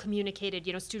well communicated.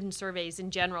 Student surveys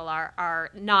in general are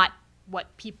not what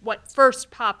first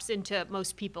pops into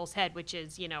most people's head, which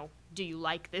is, do you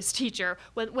like this teacher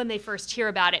when they first hear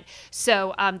about it?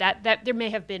 So that there may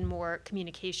have been more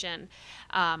communication.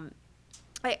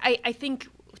 I think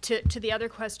to the other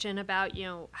question about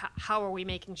how are we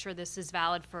making sure this is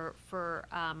valid for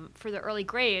the early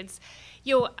grades,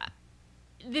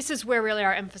 this is where really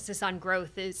our emphasis on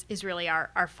growth is really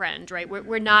our friend, right?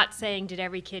 We're not saying did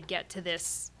every kid get to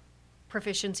this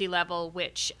proficiency level,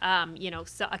 which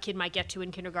so a kid might get to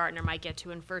in kindergarten or might get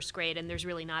to in first grade, and there's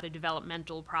really not a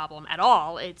developmental problem at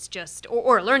all. It's just,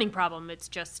 or a learning problem. It's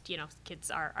just, kids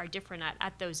are different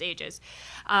at those ages.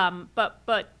 But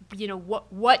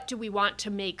what do we want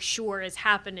to make sure is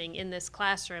happening in this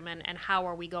classroom, and how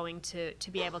are we going to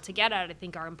be able to get at it, I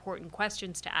think are important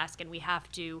questions to ask, and we have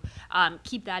to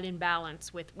keep that in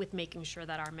balance with making sure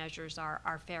that our measures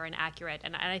are fair and accurate.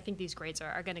 And I think these grades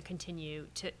are going to continue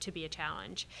to be a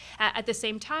challenge. At the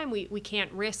same time, we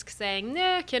can't risk saying,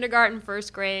 nah, kindergarten,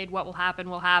 first grade, what will happen,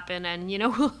 and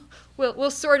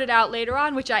we'll sort it out later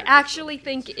on, which I actually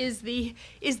think is the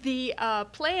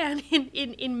plan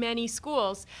in many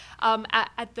schools.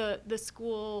 At the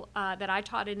school that I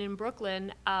taught in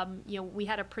Brooklyn, we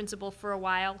had a principal for a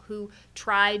while who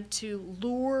tried to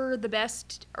lure the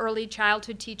best early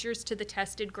childhood teachers to the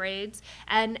tested grades,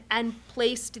 and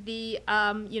placed the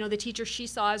the teacher she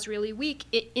saw as really weak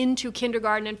into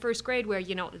kindergarten and first grade, where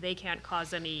they can't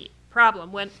cause any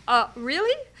problem. When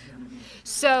really?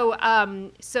 So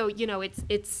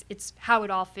it's how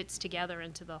it all fits together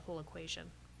into the whole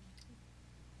equation.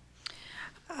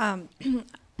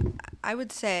 I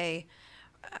would say,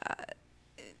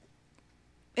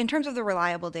 in terms of the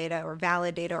reliable data or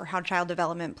valid data or how child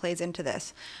development plays into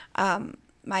this,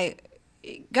 my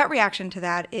gut reaction to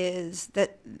that is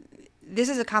that this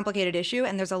is a complicated issue,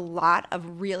 and there's a lot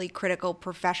of really critical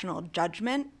professional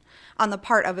judgment on the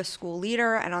part of a school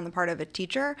leader and on the part of a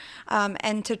teacher,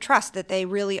 and to trust that they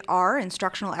really are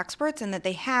instructional experts and that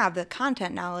they have the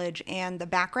content knowledge and the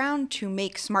background to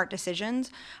make smart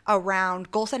decisions around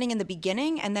goal setting in the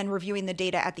beginning and then reviewing the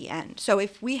data at the end. So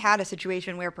if we had a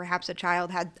situation where perhaps a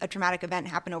child had a traumatic event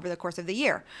happen over the course of the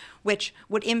year, which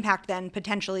would impact then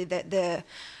potentially their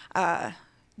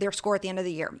score at the end of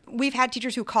the year. We've had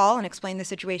teachers who call and explain the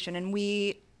situation, and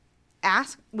we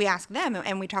ask them,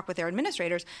 and we talk with their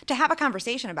administrators to have a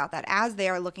conversation about that as they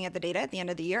are looking at the data at the end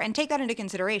of the year, and take that into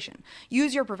consideration.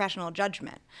 Use your professional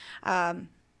judgment,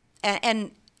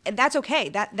 and that's okay.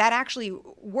 That actually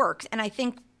works, and I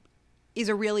think is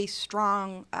a really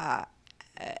strong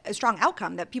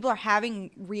outcome, that people are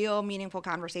having real, meaningful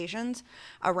conversations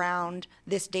around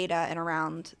this data and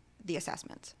around the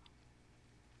assessments.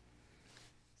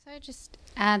 So I just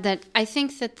add that I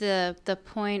think that the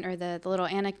point, or the little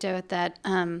anecdote that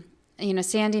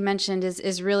Sandy mentioned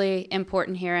is really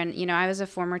important here. And I was a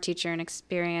former teacher and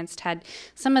had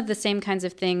some of the same kinds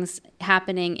of things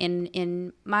happening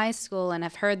in my school, and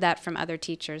I've heard that from other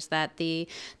teachers, that the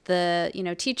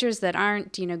teachers that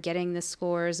aren't getting the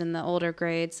scores in the older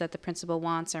grades that the principal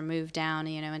wants are moved down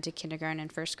into kindergarten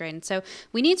and first grade. And so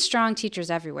we need strong teachers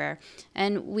everywhere,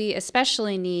 and we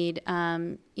especially need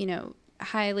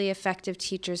highly effective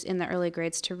teachers in the early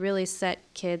grades to really set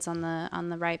kids on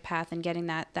the right path and getting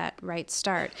that right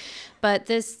start. But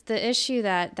the issue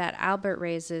that Albert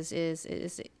raises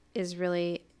is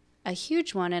really a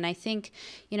huge one, and I think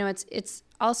it's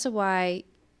also why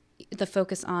the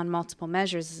focus on multiple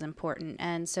measures is important.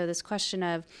 And so this question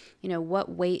of what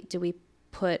weight do we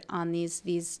put on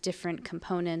these different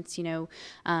components?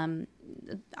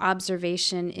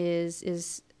 Observation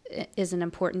is an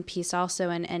important piece also,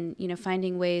 and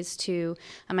finding ways to,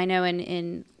 I know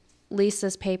in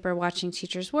Lisa's paper, Watching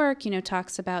Teachers Work,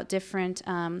 talks about different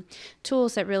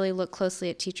tools that really look closely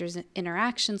at teachers'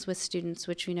 interactions with students,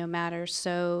 which we know matters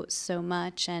so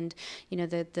much, and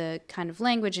the kind of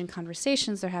language and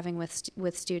conversations they're having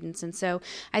with students. And so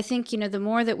I think the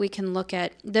more that we can look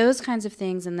at those kinds of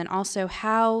things, and then also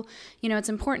how it's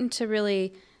important to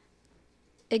really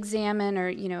examine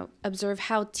or observe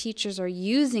how teachers are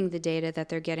using the data that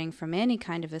they're getting from any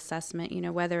kind of assessment,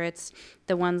 whether it's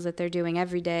the ones that they're doing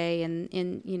every day, and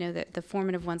the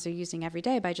formative ones they're using every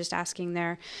day, by just asking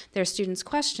their students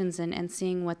questions and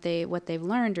seeing what they've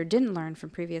learned or didn't learn from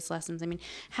previous lessons. I mean,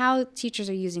 how teachers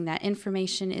are using that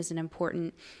information is an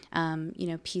important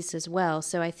piece as well.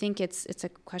 So I think it's a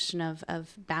question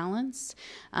of balance,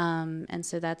 and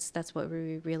so that's what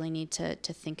we really need to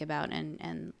think about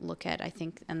and look at, I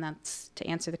think. And that's, to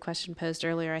answer the question posed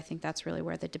earlier, I think that's really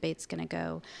where the debate's going to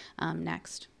go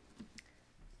next.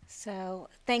 So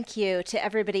thank you to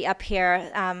everybody up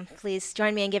here. Please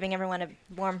join me in giving everyone a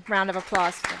warm round of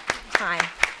applause for time.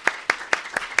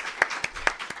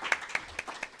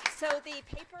 So the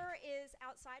paper is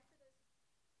outside for those